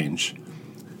get strange.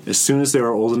 As soon as they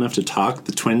were old enough to talk,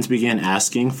 the twins began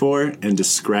asking for and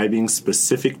describing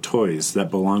specific toys that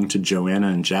belonged to Joanna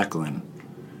and Jacqueline,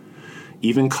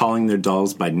 even calling their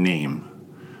dolls by name,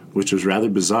 which was rather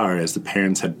bizarre as the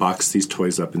parents had boxed these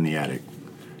toys up in the attic.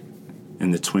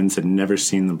 And the twins had never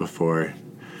seen them before,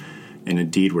 and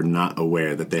indeed were not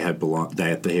aware that they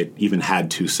had even had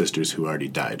 2 sisters who already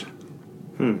died.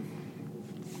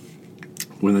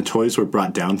 When the toys were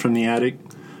brought down from the attic,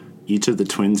 each of the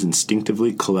twins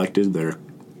instinctively collected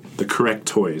the correct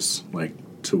toys, like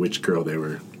to which girl they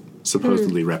were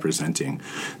supposedly representing.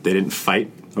 They didn't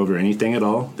fight over anything at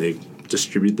all. They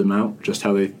distributed them out just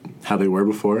how they were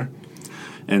before,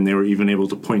 and they were even able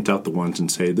to point out the ones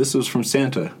and say, "This is from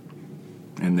Santa,"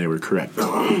 and they were correct.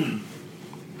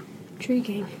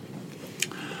 Intriguing.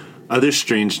 Other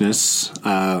strangeness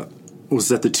was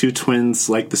that the 2 twins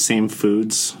liked the same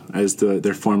foods as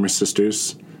their former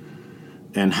sisters.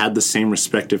 and had the same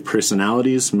respective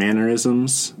personalities,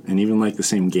 mannerisms, and even like the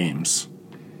same games.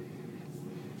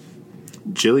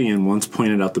 Jillian once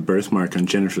pointed out the birthmark on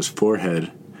Jennifer's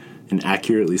forehead and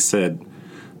accurately said,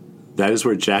 "That is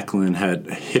where Jacqueline had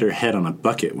hit her head on a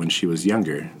bucket when she was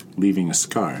younger, leaving a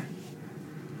scar."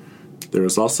 There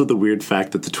was also the weird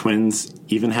fact that the twins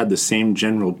even had the same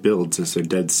general builds as their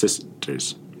dead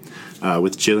sisters,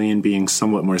 with Jillian being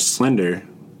somewhat more slender,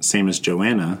 same as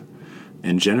Joanna,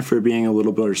 and Jennifer being a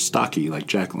little more stocky like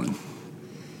Jacqueline.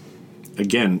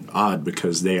 Again, odd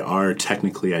because they are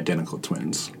technically identical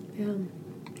twins.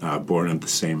 Yeah. Born of the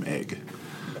same egg.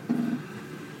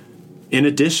 In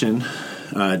addition,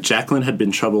 Jacqueline had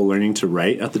been trouble learning to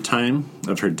write at the time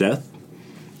of her death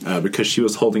because she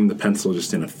was holding the pencil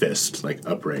just in a fist, like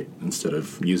upright, instead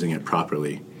of using it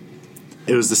properly.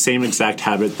 It was the same exact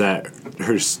habit that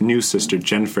her new sister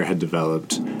Jennifer had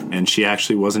developed, and she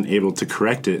actually wasn't able to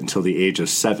correct it until the age of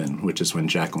 7, which is when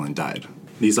Jacqueline died.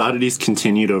 These oddities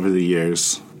continued over the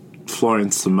years.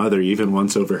 Florence, the mother, even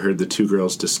once overheard the two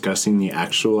girls discussing the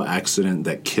actual accident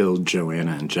that killed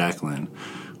Joanna and Jacqueline,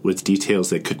 with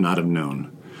details they could not have known.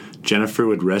 Jennifer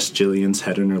would rest Jillian's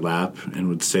head in her lap and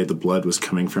would say the blood was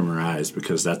coming from her eyes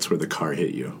because that's where the car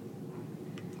hit you.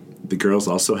 The girls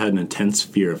also had an intense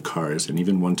fear of cars and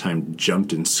even one time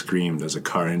jumped and screamed as a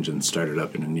car engine started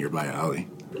up in a nearby alley.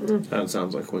 That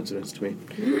sounds like coincidence to me.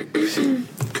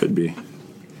 Could be.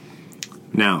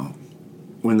 Now,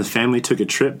 when the family took a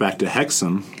trip back to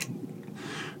Hexham,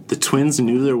 the twins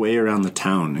knew their way around the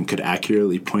town and could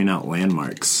accurately point out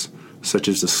landmarks, such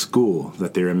as the school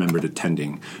that they remembered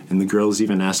attending, and the girls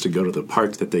even asked to go to the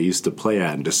park that they used to play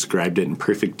at and described it in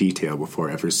perfect detail before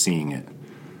ever seeing it.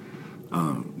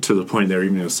 To the point they were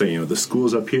even going to say, the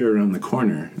school's up here around the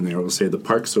corner, and they will say the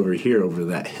park's over here over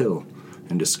that hill,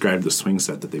 and describe the swing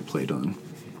set that they played on.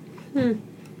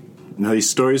 Now, these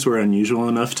stories were unusual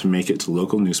enough to make it to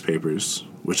local newspapers,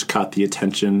 which caught the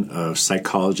attention of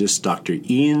psychologist Dr.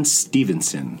 Ian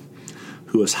Stevenson,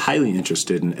 who was highly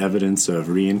interested in evidence of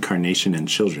reincarnation in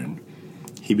children.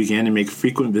 He began to make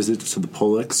frequent visits to the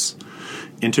Pollocks,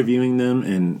 interviewing them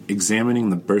and examining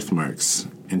the birthmarks,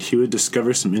 and he would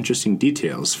discover some interesting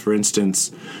details. For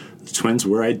instance, the twins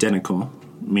were identical,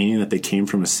 meaning that they came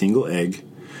from a single egg,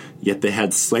 yet they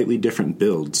had slightly different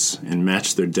builds and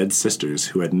matched their dead sisters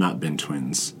who had not been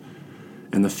twins.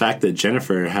 And the fact that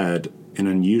Jennifer had an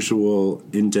unusual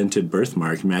indented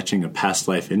birthmark matching a past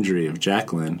life injury of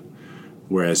Jacqueline,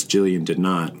 whereas Jillian did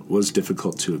not, was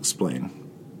difficult to explain.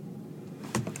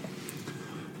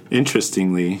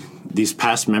 Interestingly, these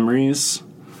past memories,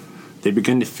 they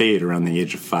began to fade around the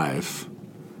age of 5.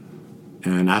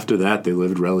 And after that, they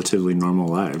lived relatively normal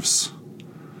lives.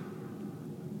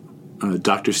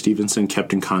 Dr. Stevenson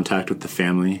kept in contact with the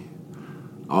family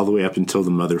all the way up until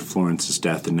the mother Florence's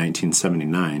death in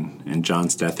 1979 and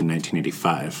John's death in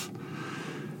 1985.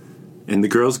 And the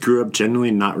girls grew up generally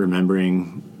not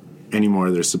remembering any more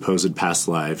of their supposed past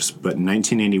lives, but in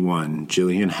 1981,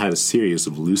 Jillian had a series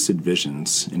of lucid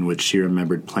visions in which she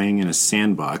remembered playing in a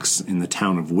sandbox in the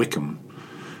town of Wickham,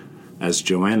 as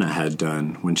Joanna had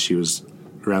done when she was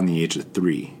around the age of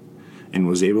 3, and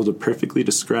was able to perfectly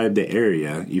describe the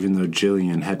area even though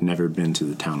Jillian had never been to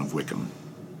the town of Wickham.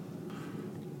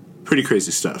 Pretty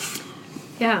crazy stuff.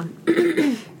 Yeah.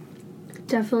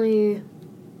 Definitely a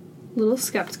little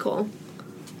skeptical,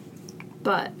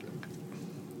 but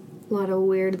a lot of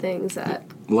weird things that...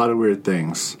 A lot of weird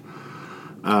things.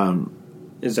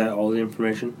 Is that all the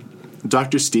information?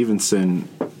 Dr. Stevenson,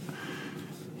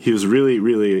 he was really,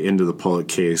 really into the Pollock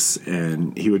case,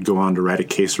 and he would go on to write a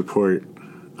case report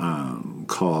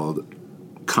called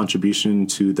Contribution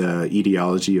to the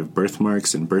Etiology of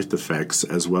Birthmarks and Birth Defects,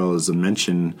 as well as a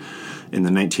mention in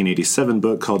the 1987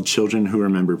 book called Children Who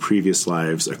Remember Previous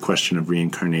Lives, A Question of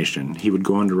Reincarnation. He would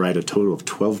go on to write a total of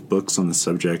 12 books on the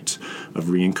subject of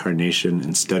reincarnation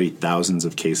and study thousands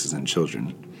of cases in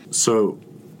children. So,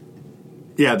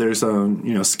 yeah, there's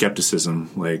skepticism,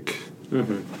 like,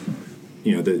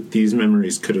 that these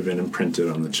memories could have been imprinted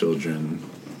on the children.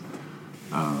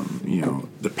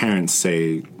 The parents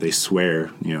say, they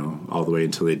swear, all the way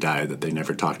until they die that they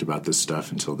never talked about this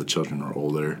stuff until the children were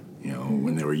older.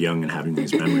 When they were young and having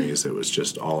these memories, it was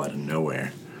just all out of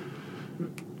nowhere.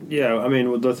 Yeah, I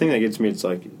mean, the thing that gets me, it's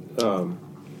like,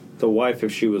 the wife,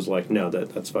 if she was like, no,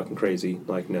 that's fucking crazy.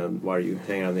 Like, no, why are you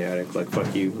hanging out in the attic? Like,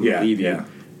 fuck you, leave you.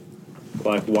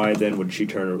 Like, why then would she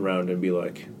turn around and be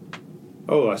like,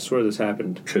 oh, I swear this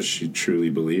happened? Because she truly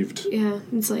believed. Yeah,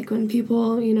 it's like when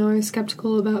people, are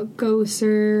skeptical about ghosts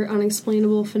or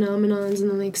unexplainable phenomenons and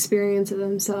then they experience it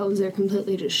themselves, they're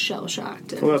completely just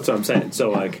shell-shocked. Well, that's what I'm saying. So,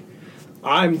 like,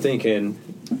 I'm thinking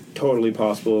totally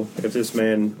possible if this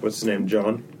man, what's his name,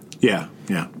 John? Yeah.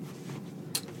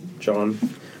 John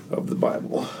of the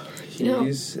Bible.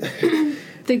 He's sorry.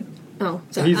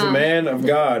 he's a man of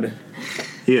God,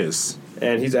 He is.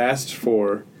 and he's asked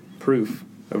for proof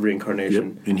of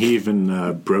reincarnation. Yep. And he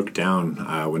even broke down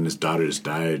when his daughters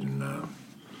died and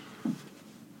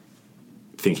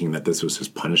thinking that this was his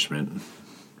punishment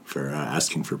for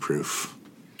asking for proof.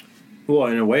 Well,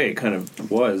 in a way, it kind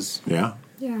of was, Yeah.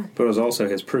 Yeah. but it was also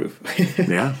his proof.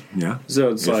 Yeah. So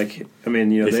it's like, I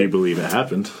mean, you know, If you believe it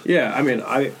happened. yeah, I mean,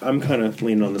 I'm kind of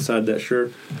leaning on the side that sure,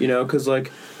 you know, because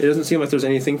like it doesn't seem like there's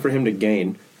anything for him to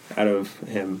gain out of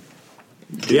him.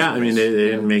 Yeah, I mean, they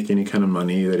didn't make any kind of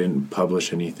money. They didn't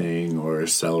publish anything or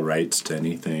sell rights to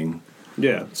anything.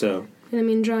 Yeah, so And I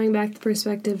mean, drawing back the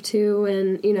perspective too,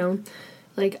 and you know,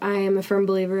 like I am a firm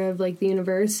believer of like the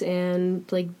universe and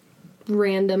like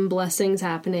random blessings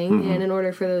happening, and in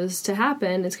order for those to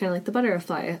happen, it's kind of like the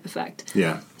butterfly effect.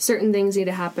 Yeah. Certain things need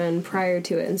to happen prior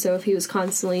to it, and so if he was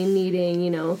constantly needing, you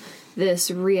know,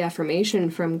 this reaffirmation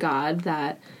from God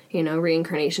that, you know,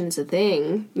 reincarnation is a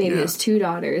thing, maybe Yeah. his two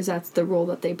daughters, that's the role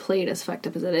that they played, as fucked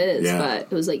up as it is. Yeah. But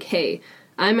it was like, hey,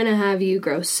 I'm going to have you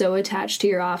grow so attached to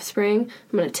your offspring,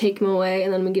 I'm going to take them away,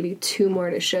 and then I'm going to give you two more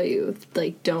to show you,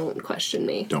 like, don't question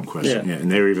me. Don't question. Yeah. Yeah.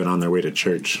 And they were even on their way to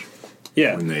church.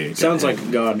 yeah, When they sounds get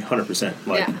like God 100%.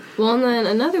 Like, Yeah. Well, and then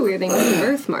another weird thing was the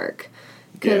birthmark.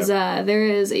 Because Yeah. there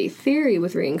is a theory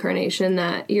with reincarnation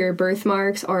that your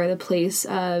birthmarks are the place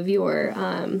of your,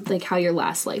 like, how your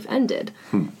last life ended.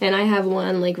 And I have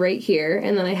one, like, right here,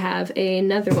 and then I have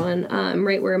another one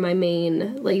right where my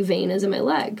main, like, vein is in my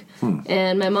leg.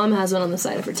 And my mom has one on the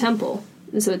side of her temple.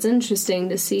 And so it's interesting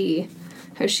to see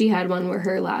how she had one where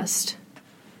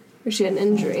she had an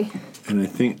injury. And I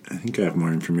think I have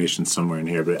more information somewhere in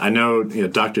here, but I know, you know,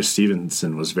 Dr.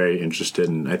 Stevenson was very interested,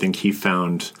 and I think he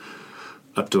found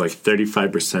up to like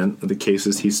 35% of the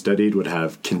cases he studied would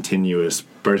have continuous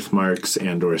birthmarks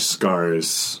and or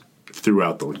scars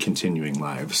throughout the continuing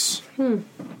lives.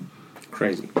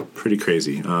 crazy. Pretty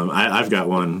crazy. I've got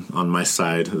one on my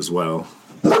side as well.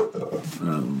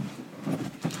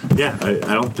 Yeah,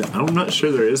 I'm not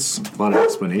sure there is a lot of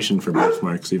explanation for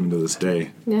birthmarks even to this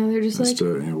day Yeah, they're just as like, to,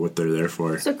 you know, what they're there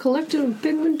for. it's a collection of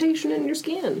pigmentation in your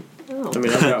skin. Oh. I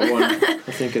mean, I've got one.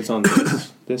 I think it's on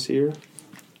this ear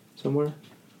somewhere.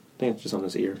 I think it's just on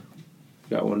this ear.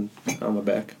 Got one on my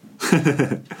back.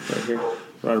 Right here.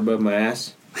 Right above my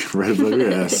ass. Right above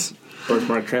your ass.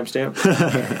 Birthmark tramp stamp.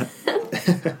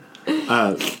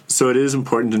 So it is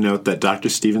important to note that Dr.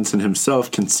 Stevenson himself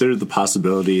considered the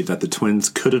possibility that the twins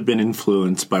could have been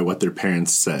influenced by what their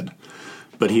parents said.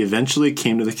 But he eventually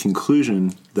came to the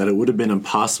conclusion that it would have been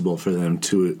impossible for them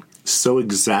to so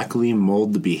exactly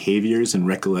mold the behaviors and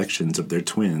recollections of their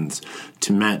twins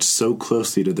to match so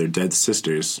closely to their dead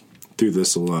sisters through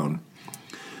this alone.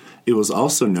 It was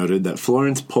also noted that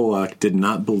Florence Pollock did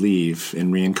not believe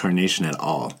in reincarnation at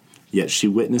all, yet she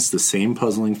witnessed the same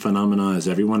puzzling phenomena as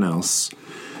everyone else,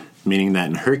 meaning that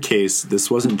in her case,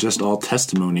 this wasn't just all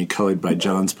testimony colored by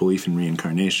John's belief in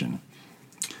reincarnation.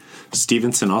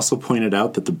 Stevenson also pointed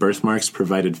out that the birthmarks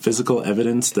provided physical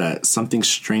evidence that something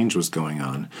strange was going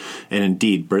on, and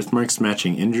indeed, birthmarks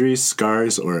matching injuries,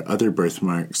 scars, or other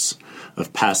birthmarks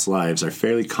of past lives are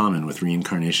fairly common with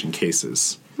reincarnation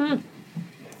cases.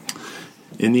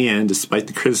 In the end, despite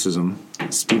the criticism,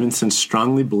 Stevenson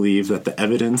strongly believed that the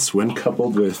evidence, when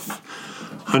coupled with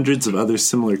hundreds of other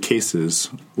similar cases,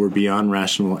 were beyond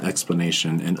rational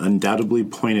explanation and undoubtedly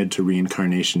pointed to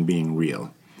reincarnation being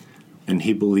real. And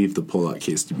he believed the Pollock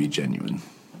case to be genuine.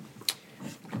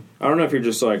 I don't know if you're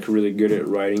just like really good at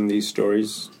writing these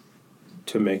stories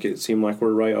to make it seem like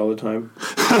we're right all the time,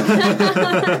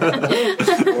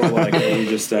 or like are you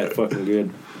just that fucking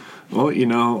good. Well, you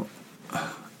know,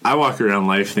 I walk around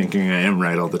life thinking I am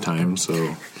right all the time,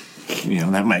 so you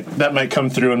know that might come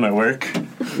through in my work.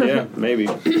 Yeah, maybe.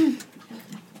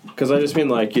 Because I just mean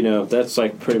like, you know, that's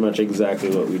like pretty much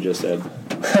exactly what we just said.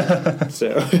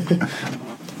 So,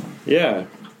 yeah.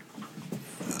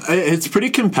 It's pretty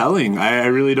compelling. I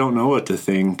really don't know what to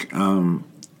think.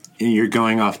 You're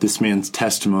going off this man's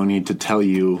testimony to tell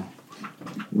you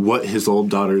what his old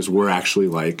daughters were actually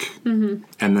like, and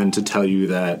then to tell you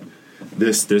that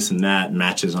this, and that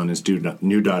matches on his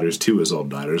new daughters to his old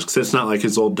daughters. Because it's not like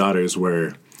his old daughters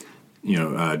were, you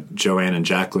know, Joanne and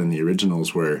Jacqueline, the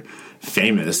originals, were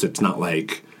famous. It's not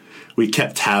like we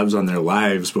kept tabs on their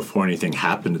lives before anything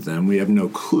happened to them. We have no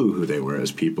clue who they were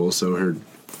as people, so her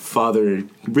father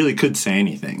really could say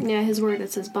anything. Yeah, his word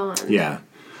is his bond. Yeah.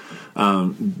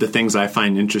 The things I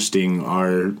find interesting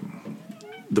are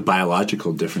the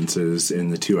biological differences in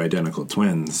the two identical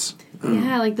twins.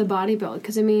 Yeah, like the body build.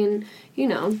 Because, I mean, you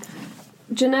know,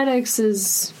 genetics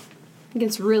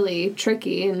gets really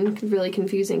tricky and really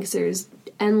confusing because there's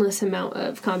endless amount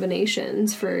of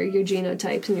combinations for your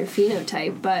genotypes and your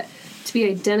phenotype. But to be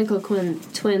identical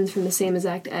twins from the same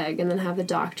exact egg and then have the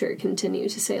doctor continue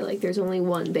to say, like, there's only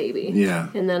one baby. Yeah.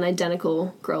 And then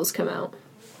identical girls come out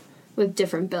with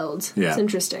different builds. Yeah. It's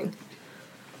interesting.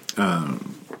 And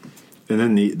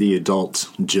then the adult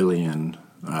Jillian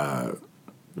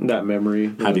That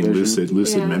memory. having vision.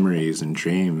 lucid Yeah. memories and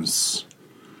dreams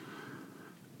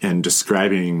and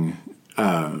describing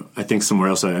I think somewhere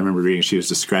else I remember reading she was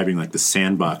describing like the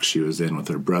sandbox she was in with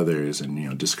her brothers and, you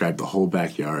know, described the whole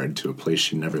backyard to a place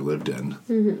she never lived in.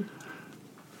 Mm-hmm.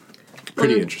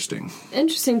 Pretty interesting.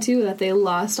 Interesting, too, that they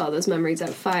lost all those memories at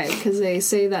 5, because they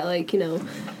say that, like, you know,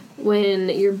 when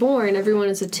you're born, everyone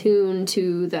is attuned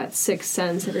to that sixth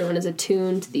sense. Everyone is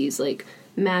attuned to these, like,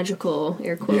 magical,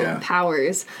 air quote,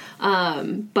 powers.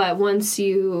 But once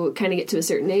you kind of get to a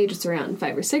certain age, it's around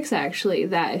 5 or 6, actually,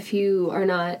 that if you are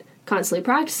not constantly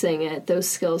practicing it, those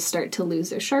skills start to lose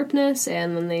their sharpness,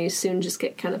 and then they soon just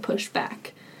get kind of pushed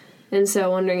back. And so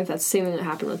wondering if that's the same thing that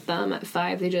happened with them at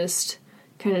 5. They just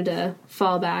kind of to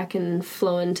fall back and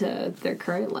flow into their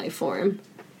current life form.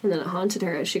 And then it haunted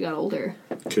her as she got older.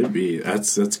 Could be.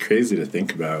 That's crazy to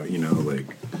think about, you know, like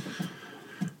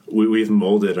we've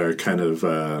molded our kind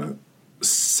of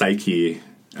psyche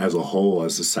as a whole,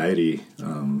 as society.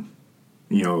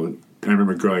 You know, I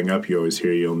remember growing up, you always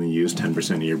hear you only use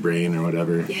 10% of your brain or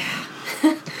whatever. Yeah.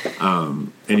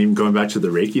 And even going back to the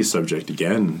Reiki subject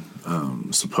again,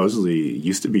 supposedly it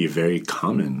used to be very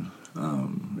common.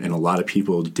 And a lot of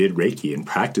people did Reiki and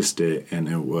practiced it, and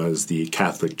it was the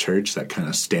Catholic Church that kind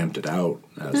of stamped it out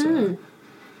as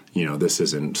you know, this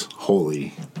isn't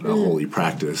holy, a holy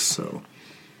practice. So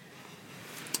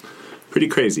pretty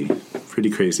crazy.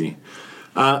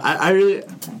 I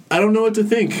don't know what to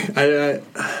think.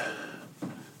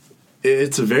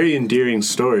 It's a very endearing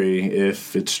story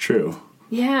if it's true.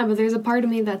 Yeah, but there's a part of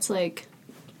me that's like,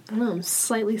 I don't know, I'm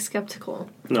slightly skeptical.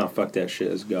 No, fuck that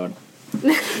shit. It's God.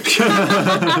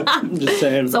 I'm just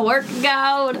saying. It's a work of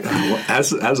God. Well,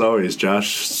 as always,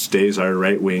 Josh stays our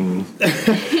right wing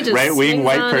He just white swings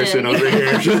on person in. over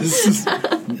here. Just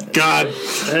God,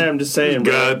 Hey, I'm just saying,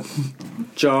 bro. God.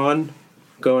 John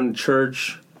going to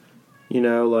church, you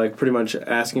know, like pretty much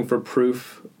asking for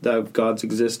proof of God's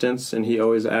existence, and he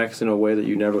always acts in a way that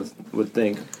you never would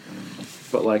think.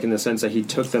 But like in the sense that he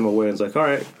took them away and was like, all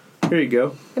right, here you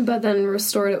go. But then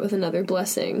restored it with another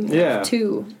blessing. Yeah.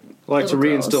 To Like to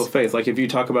little reinstill girls. faith. Like if you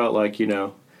talk about like, you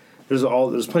know, there's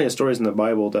plenty of stories in the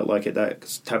Bible that like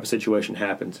that type of situation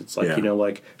happens. It's like, Yeah. you know,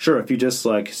 like sure, if you just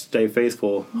like stay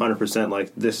faithful 100%,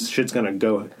 like this shit's gonna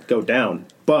go down.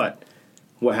 But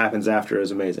what happens after is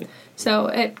amazing. So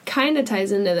it kind of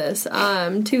ties into this.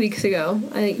 2 weeks ago,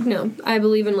 I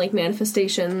believe in like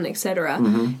manifestation, etc.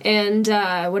 And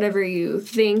whatever you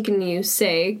think and you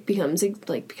say becomes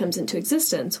into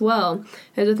existence. Well,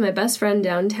 I was with my best friend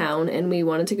downtown, and we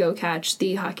wanted to go catch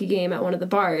the hockey game at one of the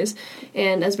bars.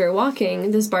 And as we were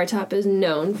walking, this bar top is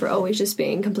known for always just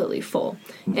being completely full.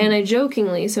 And I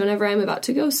jokingly, so whenever I'm about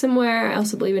to go somewhere, I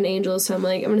also believe in angels, so I'm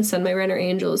like, I'm going to send my renter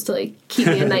angels to like keep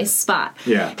me a nice spot.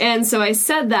 Yeah. And so I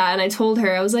said that, and I told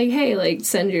her, I was like, hey, like,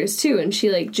 send yours too. And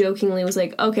she, like, jokingly was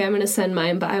like, okay, I'm going to send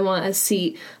mine, but I want a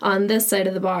seat on this side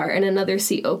of the bar and another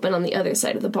seat open on the other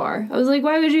side of the bar. I was like,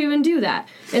 why would you even do that?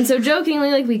 And so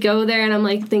jokingly, like, we go there, and I'm,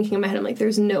 like, thinking in my head, I'm like,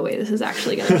 there's no way this is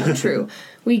actually going to come true.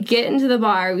 We get into the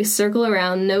bar, we circle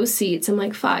around, no seats. I'm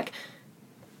like, fuck.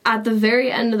 At the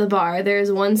very end of the bar,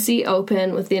 there's one seat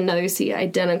open with the another seat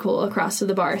identical across to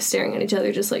the bar, staring at each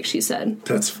other just like she said.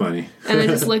 That's funny. And I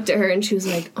just looked at her, and she was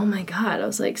like, oh my god. I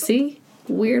was like, see?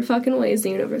 Weird fucking ways the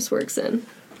universe works in.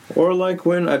 Or like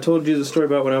when I told you the story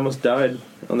about when I almost died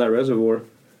on that reservoir.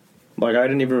 Like I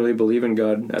didn't even really believe in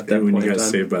God at that And when point you in got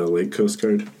time. saved by the Lake Coast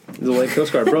Guard. The Lake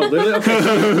Coast Guard, bro. Literally, okay.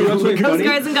 You know what's really Coast funny?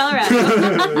 Guards in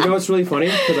Colorado. You know what's really funny?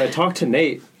 Because I talked to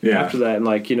Nate Yeah. after that, and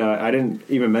like, you know, I didn't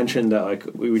even mention that like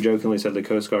we jokingly said the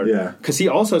Coast Guard. Yeah. Because he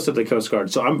also said the Coast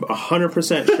Guard, so I'm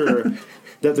 100% sure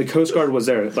that the Coast Guard was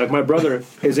there. Like my brother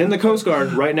is in the Coast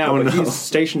Guard right now, but he's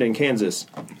stationed in Kansas.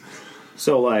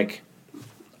 So like,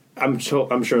 I'm sure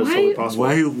it's totally possible.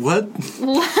 Why? What?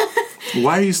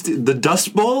 Why are you the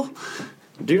Dust Bowl?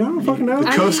 Dude, I don't fucking know. The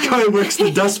Coast Guard works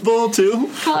the Dust Bowl too.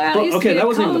 Colorado But, used okay, to be that a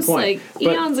wasn't even the coast, point. like, But-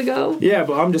 eons ago. Yeah,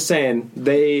 but I'm just saying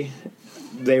they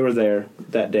were there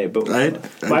that day. But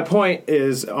my point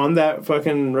is on that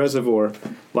fucking reservoir,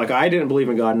 like I didn't believe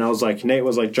in God, and I was like, Nate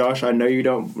was like, Josh, I know you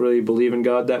don't really believe in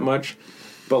God that much,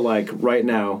 but like right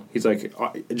now, he's like,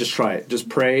 just try it, just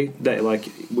pray that like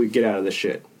we get out of this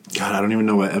shit. God, I don't even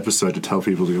know what episode to tell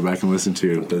people to go back and listen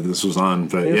to that this was on,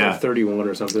 but It was yeah. like 31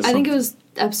 or something. I think it was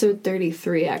episode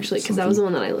 33 actually, because that was the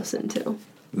one that I listened to.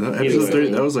 That, Either way. episode 30,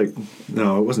 that was like,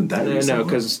 no, it wasn't that recent. No,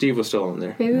 because Steve was still on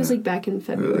there. Maybe it was like back in I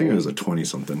think February. it was a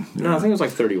 20-something. No, I think it was like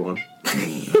 31.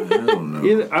 I don't know.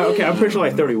 Okay, I'm pretty sure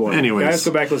like 31. Anyways. Guys,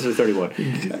 go back and listen to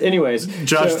 31. Anyways.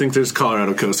 Josh so, thinks there's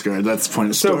Colorado Coast Guard. That's the point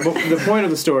of the So story. the point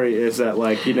of the story is that,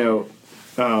 like, you know,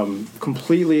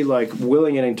 completely, like,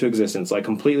 willing it into existence, like,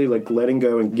 completely, like, letting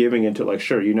go and giving into, like,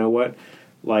 sure, you know what?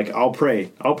 Like, I'll pray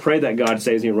that God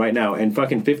saves me right now. And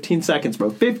fucking 15 seconds,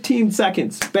 bro. 15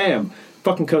 seconds. Bam.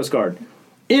 Fucking Coast Guard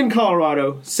in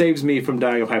Colorado saves me from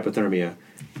dying of hypothermia.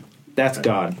 That's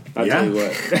God. I'll tell you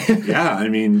what. Yeah, I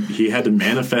mean, he had to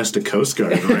manifest a Coast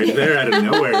Guard right there out of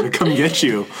nowhere to come get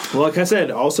you. Well, like I said,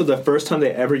 also the first time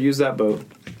they ever used that boat,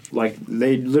 like,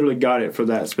 they literally got it for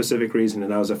that specific reason,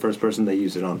 and I was the first person they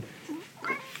used it on.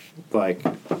 Like,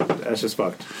 that's just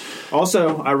fucked.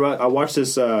 Also, I watched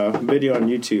this video on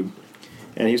YouTube,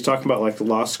 and he was talking about, like, the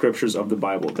lost scriptures of the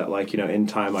Bible that, like, you know, in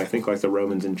time, I think, like, the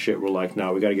Romans and shit were like,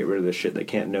 no, we got to get rid of this shit. They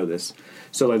can't know this.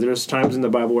 So, like, there's times in the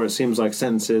Bible where it seems like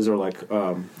sentences or, like,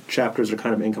 chapters are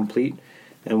kind of incomplete.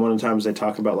 And one of the times they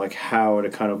talk about, like, how to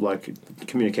kind of, like,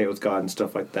 communicate with God and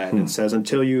stuff like that. And it says,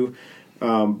 until you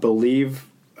believe,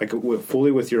 like,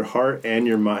 fully with your heart and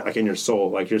your mind, like, in your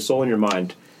soul and your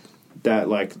mind, that,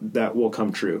 like, that will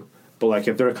come true. But, like,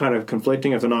 if they're kind of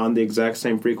conflicting, if they're not on the exact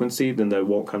same frequency, then they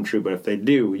won't come true. But if they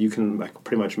do, you can, like,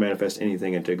 pretty much manifest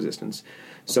anything into existence.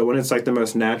 So when it's, like, the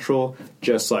most natural,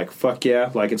 just, like, fuck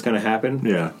yeah, like, it's going to happen.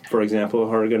 Yeah. For example,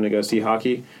 we're going to go see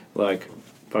hockey. Like,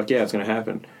 fuck yeah, it's going to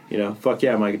happen. You know, fuck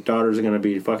yeah, my daughters are going to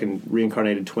be fucking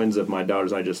reincarnated twins of my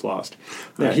daughters I just lost.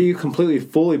 Now, he completely,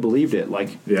 fully believed it.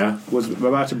 Like, Yeah. was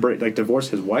about to divorce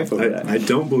his wife over that. I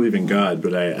don't believe in God,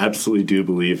 but I absolutely do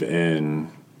believe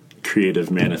in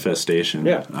creative manifestation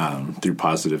through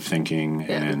positive thinking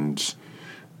and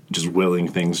just willing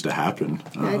things to happen.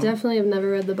 I definitely have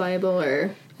never read the Bible,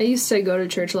 or I used to go to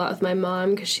church a lot with my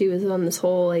mom because she was on this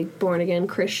whole, like, born-again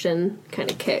Christian kind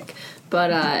of kick.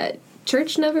 But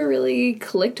church never really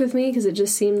clicked with me because it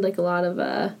just seemed like a lot of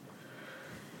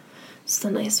just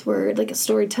a nice word, like a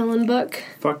storytelling book.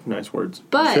 Fuck, nice words.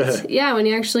 But yeah, when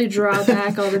you actually draw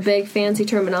back all the big fancy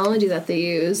terminology that they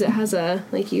use, it has a,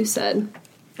 like you said,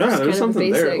 Yeah, kind there's of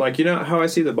something there. basic. Like, you know how I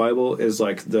see the Bible is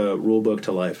like the rule book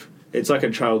to life. It's like a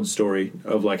child's story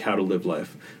of, like, how to live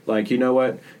life. Like, you know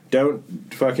what?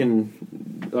 Don't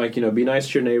fucking, like, you know, be nice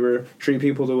to your neighbor. Treat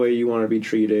people the way you want to be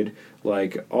treated.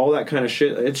 Like, all that kind of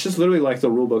shit. It's just literally like the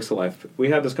rule books to life. We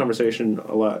have this conversation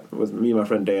a lot with me and my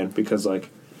friend Dan because, like,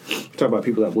 we talk about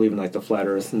people that believe in, like, the flat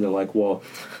earth, and they're like, well,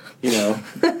 you know,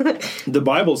 the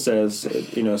Bible says,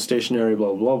 you know, stationary,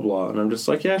 blah, blah, blah. And I'm just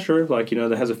like, yeah, sure. Like, you know,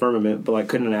 that has a firmament, but, like,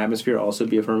 couldn't an atmosphere also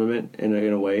be a firmament in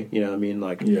a way? You know what I mean?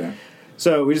 Like, Yeah.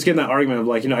 so we just get in that argument of,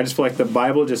 like, you know, I just feel like the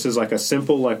Bible just is like a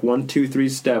simple, like, 1, 2, 3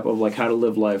 step of, like, how to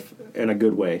live life in a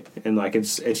good way. And, like,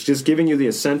 it's just giving you the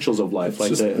essentials of life. It's Like,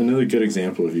 just another good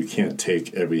example of you can't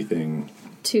take everything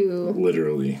to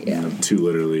literally, Yeah. too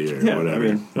literally or yeah, whatever.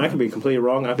 I mean, I could be completely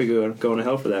wrong. I could go to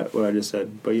hell for that, what I just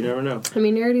said. But you never know. I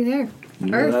mean, you're already there.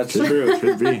 Earth. That's true.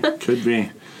 Could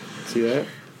be. See that?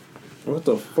 What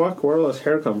the fuck? Where did all this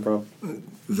hair come from?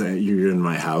 That you're in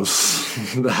my house,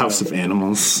 the house of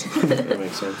animals, That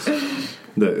makes sense.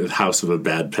 the house of a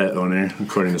bad pet owner,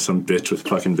 according to some bitch with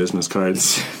fucking business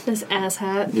cards. This ass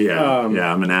hat. Yeah, I'm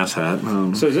an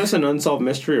asshat. So is this an unsolved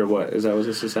mystery or what? Is that what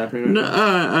this is happening right No,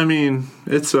 now? I mean,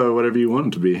 it's whatever you want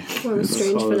it to be. What a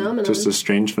strange solid. phenomenon. Just a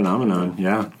strange phenomenon.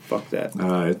 Yeah, Fuck that.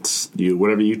 it's you.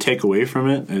 Whatever you take away from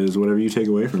it is whatever you take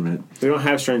away from it. We don't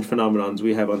have strange phenomenons.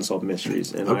 We have unsolved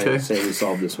mysteries. And Okay. I say we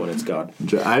solved this one. It's God.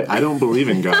 I don't believe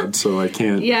in God, so I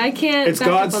can't. Yeah, I can't. It's back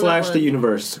God up on slash that the one.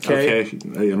 universe. Okay. Okay.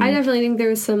 I definitely think there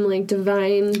was some, like,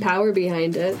 divine power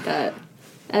behind it that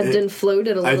ebbed and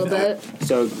floated a little bit.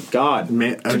 So God.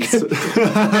 Man,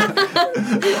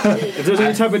 If there's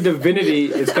any type of divinity,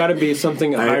 it's got to be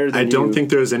something higher than I don't you. think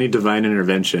there was any divine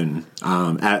intervention.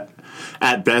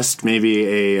 At best,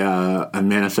 maybe a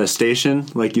manifestation,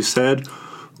 like you said,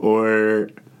 or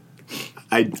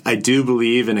I do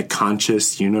believe in a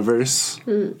conscious universe.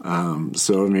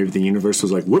 So maybe the universe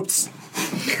was like, "Whoops,"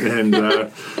 and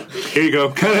here you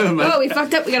go. Oh, we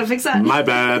fucked up. We gotta fix that. My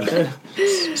bad.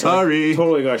 Sorry.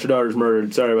 Totally got your daughter's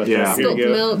murdered. Sorry about Yeah. that. Here Spilled you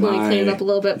go. milk. Let me clean it up a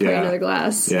little bit. Pour you Yeah. another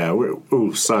glass. Yeah.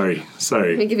 Ooh, sorry.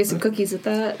 Let me give you some cookies with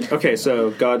that. Okay, so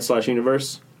God slash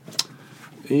universe.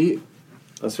 He-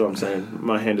 That's what I'm saying.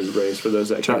 My hand is raised for those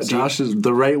that can't see. Josh is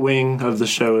the right wing of the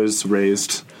show is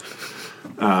raised.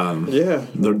 Yeah.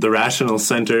 The rational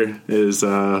center is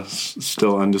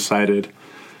still undecided,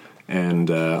 and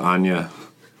Anya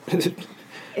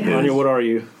Anya, what are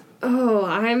you? Oh,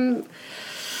 I'm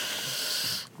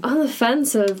on the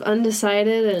fence of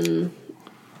undecided and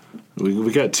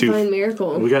We got two. Divine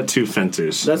Miracle. We got two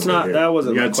fencers. That's over not. here. That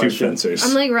wasn't We my got two question. fencers.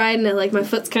 I'm like riding it, like my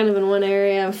foot's kind of in one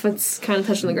area, my foot's kind of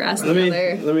touching the grass in the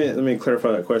other. Let me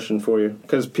clarify that question for you,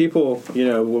 because people,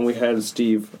 when we had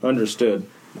Steve, understood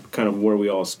kind of where we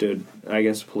all stood, I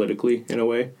guess politically in a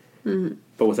way,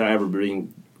 but without ever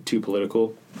being too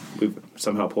political, we've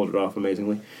somehow pulled it off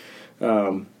amazingly.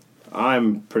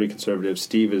 I'm pretty conservative.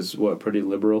 Steve is pretty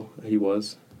liberal. He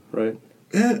was, right?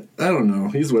 I don't know.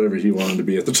 He's whatever he wanted to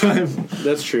be at the time.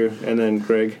 That's true. And then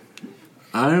Greg.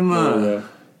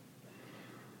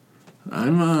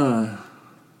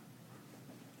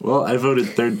 Well, I voted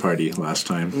third party last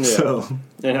time, Yeah. so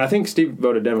And I think Steve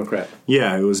voted Democrat.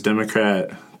 yeah, it was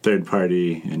Democrat, third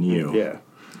party, and you. Yeah.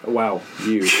 Wow.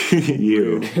 You.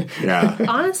 You. Yeah.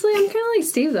 Honestly, I'm kind of like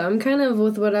Steve, though. I'm kind of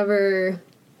with whatever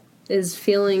is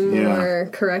feeling Yeah. more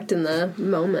correct in the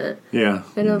moment. Yeah.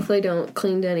 I definitely don't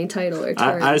cling to any title or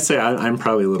term. I'd say I'm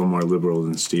probably a little more liberal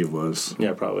than Steve was.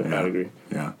 Yeah, probably. Yeah. I'd agree.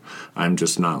 Yeah. I'm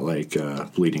just not like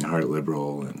bleeding heart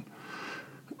liberal, and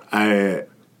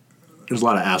there's a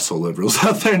lot of asshole liberals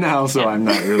out there now, so I'm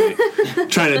not really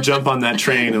trying to jump on that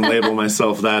train and label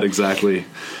myself that exactly.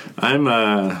 I'm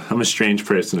a strange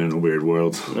person in a weird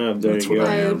world. Oh, there That's you what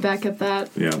go. I I am. would back up that.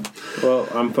 Yeah. Well,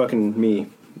 I'm fucking me.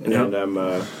 Yeah. And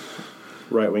I'm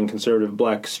right-wing conservative,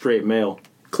 black, straight male.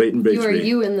 Clayton Bigsby. You are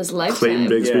you in this lifetime. Clayton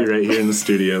Bigsby Yeah. right here in the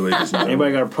studio, ladies and gentlemen.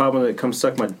 Anybody got a problem with it, come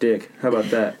suck my dick. How about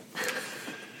that?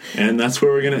 And that's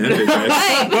where we're going to end it, guys.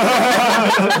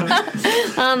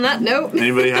 On that note,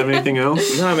 Anybody have anything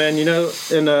else? Nah, man,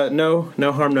 and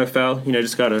no harm, no foul.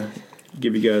 Just gotta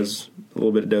give you guys a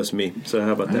little bit of dose of me. So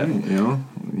how about that?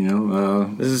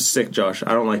 This is sick, Josh.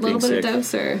 I don't like a little being bit sick. of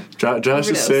dose or Josh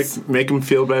is overdose. sick. Make him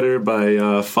feel better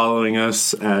by following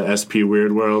us at SP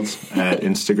Weird World at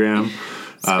Instagram.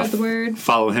 Spread the word.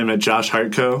 Follow him at Josh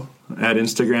Hartco at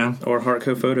Instagram. Or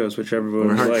Heartco photos, whichever Or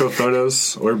one you Hartco like.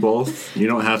 Photos, or both. You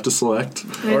don't have to select.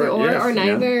 Either yeah, or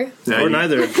neither. Yeah, Or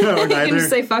neither. or You can neither. just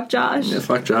say fuck Josh. Yeah,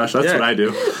 fuck Josh. That's Yeah. what I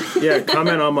do. Yeah,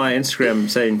 comment on my Instagram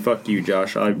saying "fuck you,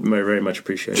 Josh." I very much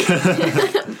appreciate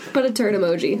it. Put a turd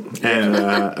emoji. And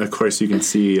of course, you can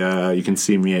see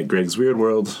me at Greg's Weird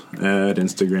World at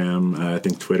Instagram. I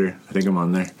think Twitter. I think I'm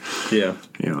on there. Yeah,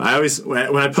 I always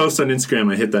when I post on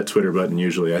Instagram, I hit that Twitter button.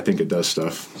 Usually, I think it does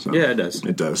stuff. So yeah, it does.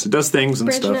 It does. It does things and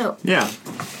Branching stuff. out. Yeah.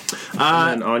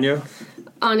 And Anya,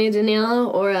 Anya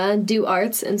Daniela or Do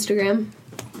Arts Instagram.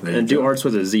 There you and do go. arts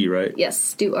with a Z, right?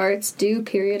 Yes, Do Arts. Do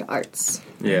period arts.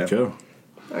 There Yeah, you go.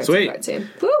 Arts Sweet. Arts, yeah.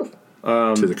 Woo!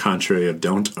 To the contrary of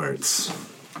don't arts.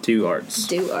 do arts.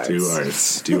 Do Arts. Do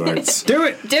arts. Do arts. Do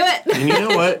it. Do it! And you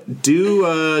know what?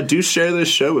 Do share this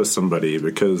show with somebody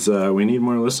because we need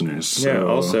more listeners. Yeah, So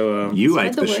also, you spread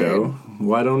like the the word. show.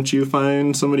 Why don't you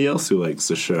find somebody else who likes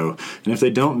the show? And if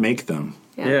they don't, make them.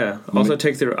 Yeah. Also,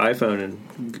 take their iPhone and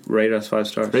rate us 5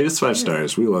 stars. Rate us 5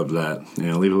 stars. We love that.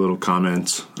 Leave a little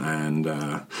comment, and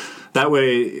that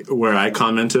way, where I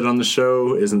commented on the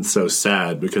show isn't so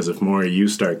sad because if more of you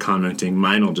start commenting,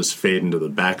 mine will just fade into the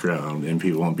background, and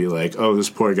people won't be like, "Oh, this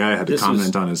poor guy had to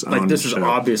comment on his own." This is show.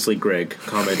 obviously Greg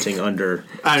commenting under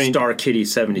Star Kitty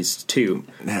 72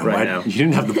 Yeah, right why- now. You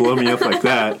didn't have to blow me up like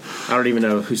that. I don't even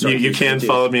know who Star You Kitty can 72.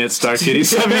 follow me at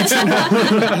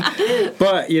StarKitty72.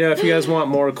 But if you guys want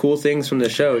more cool things from the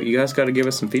show, you guys got to give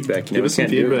us some feedback. Give we us some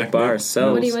can't do feedback, it by yeah.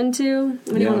 ourselves. What are you into?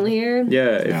 What do you want to hear?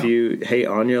 Yeah, if Yeah. you hate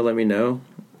Anya, let me know.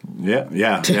 Yeah.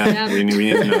 Yeah. We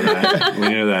need to know that. We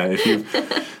need to know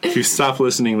that. If you stop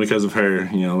listening because of her,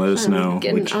 let us know.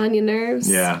 Getting on your nerves.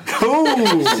 Yeah.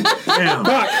 Oh, damn.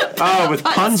 Oh, with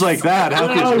puns like that, how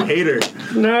can you hate her?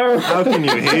 No. How can you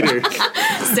hate her?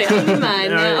 Stay on your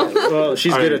mind now. Well,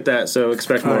 she's All good right. at that, so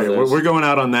expect All more right, of this. we're going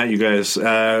out on that, you guys.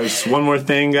 Just one more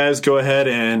thing, guys. Go ahead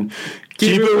and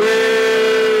keep it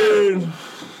weird.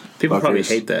 People probably fuckers.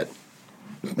 hate that.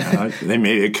 They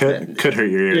may it could hurt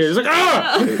your Yeah, ears. it's like,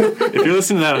 ah! If you're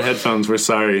listening to that on headphones, we're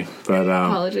sorry, but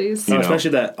Apologies. You know. Especially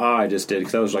that I just did,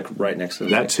 because that was like right next to the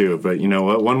that too. But you know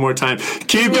what? One more time,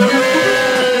 keep it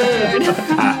weird.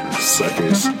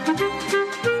 Suckers.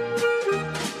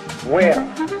 Well,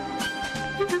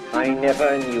 I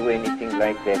never knew anything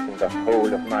like that in the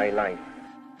whole of my life.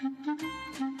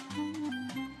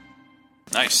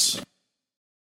 Nice.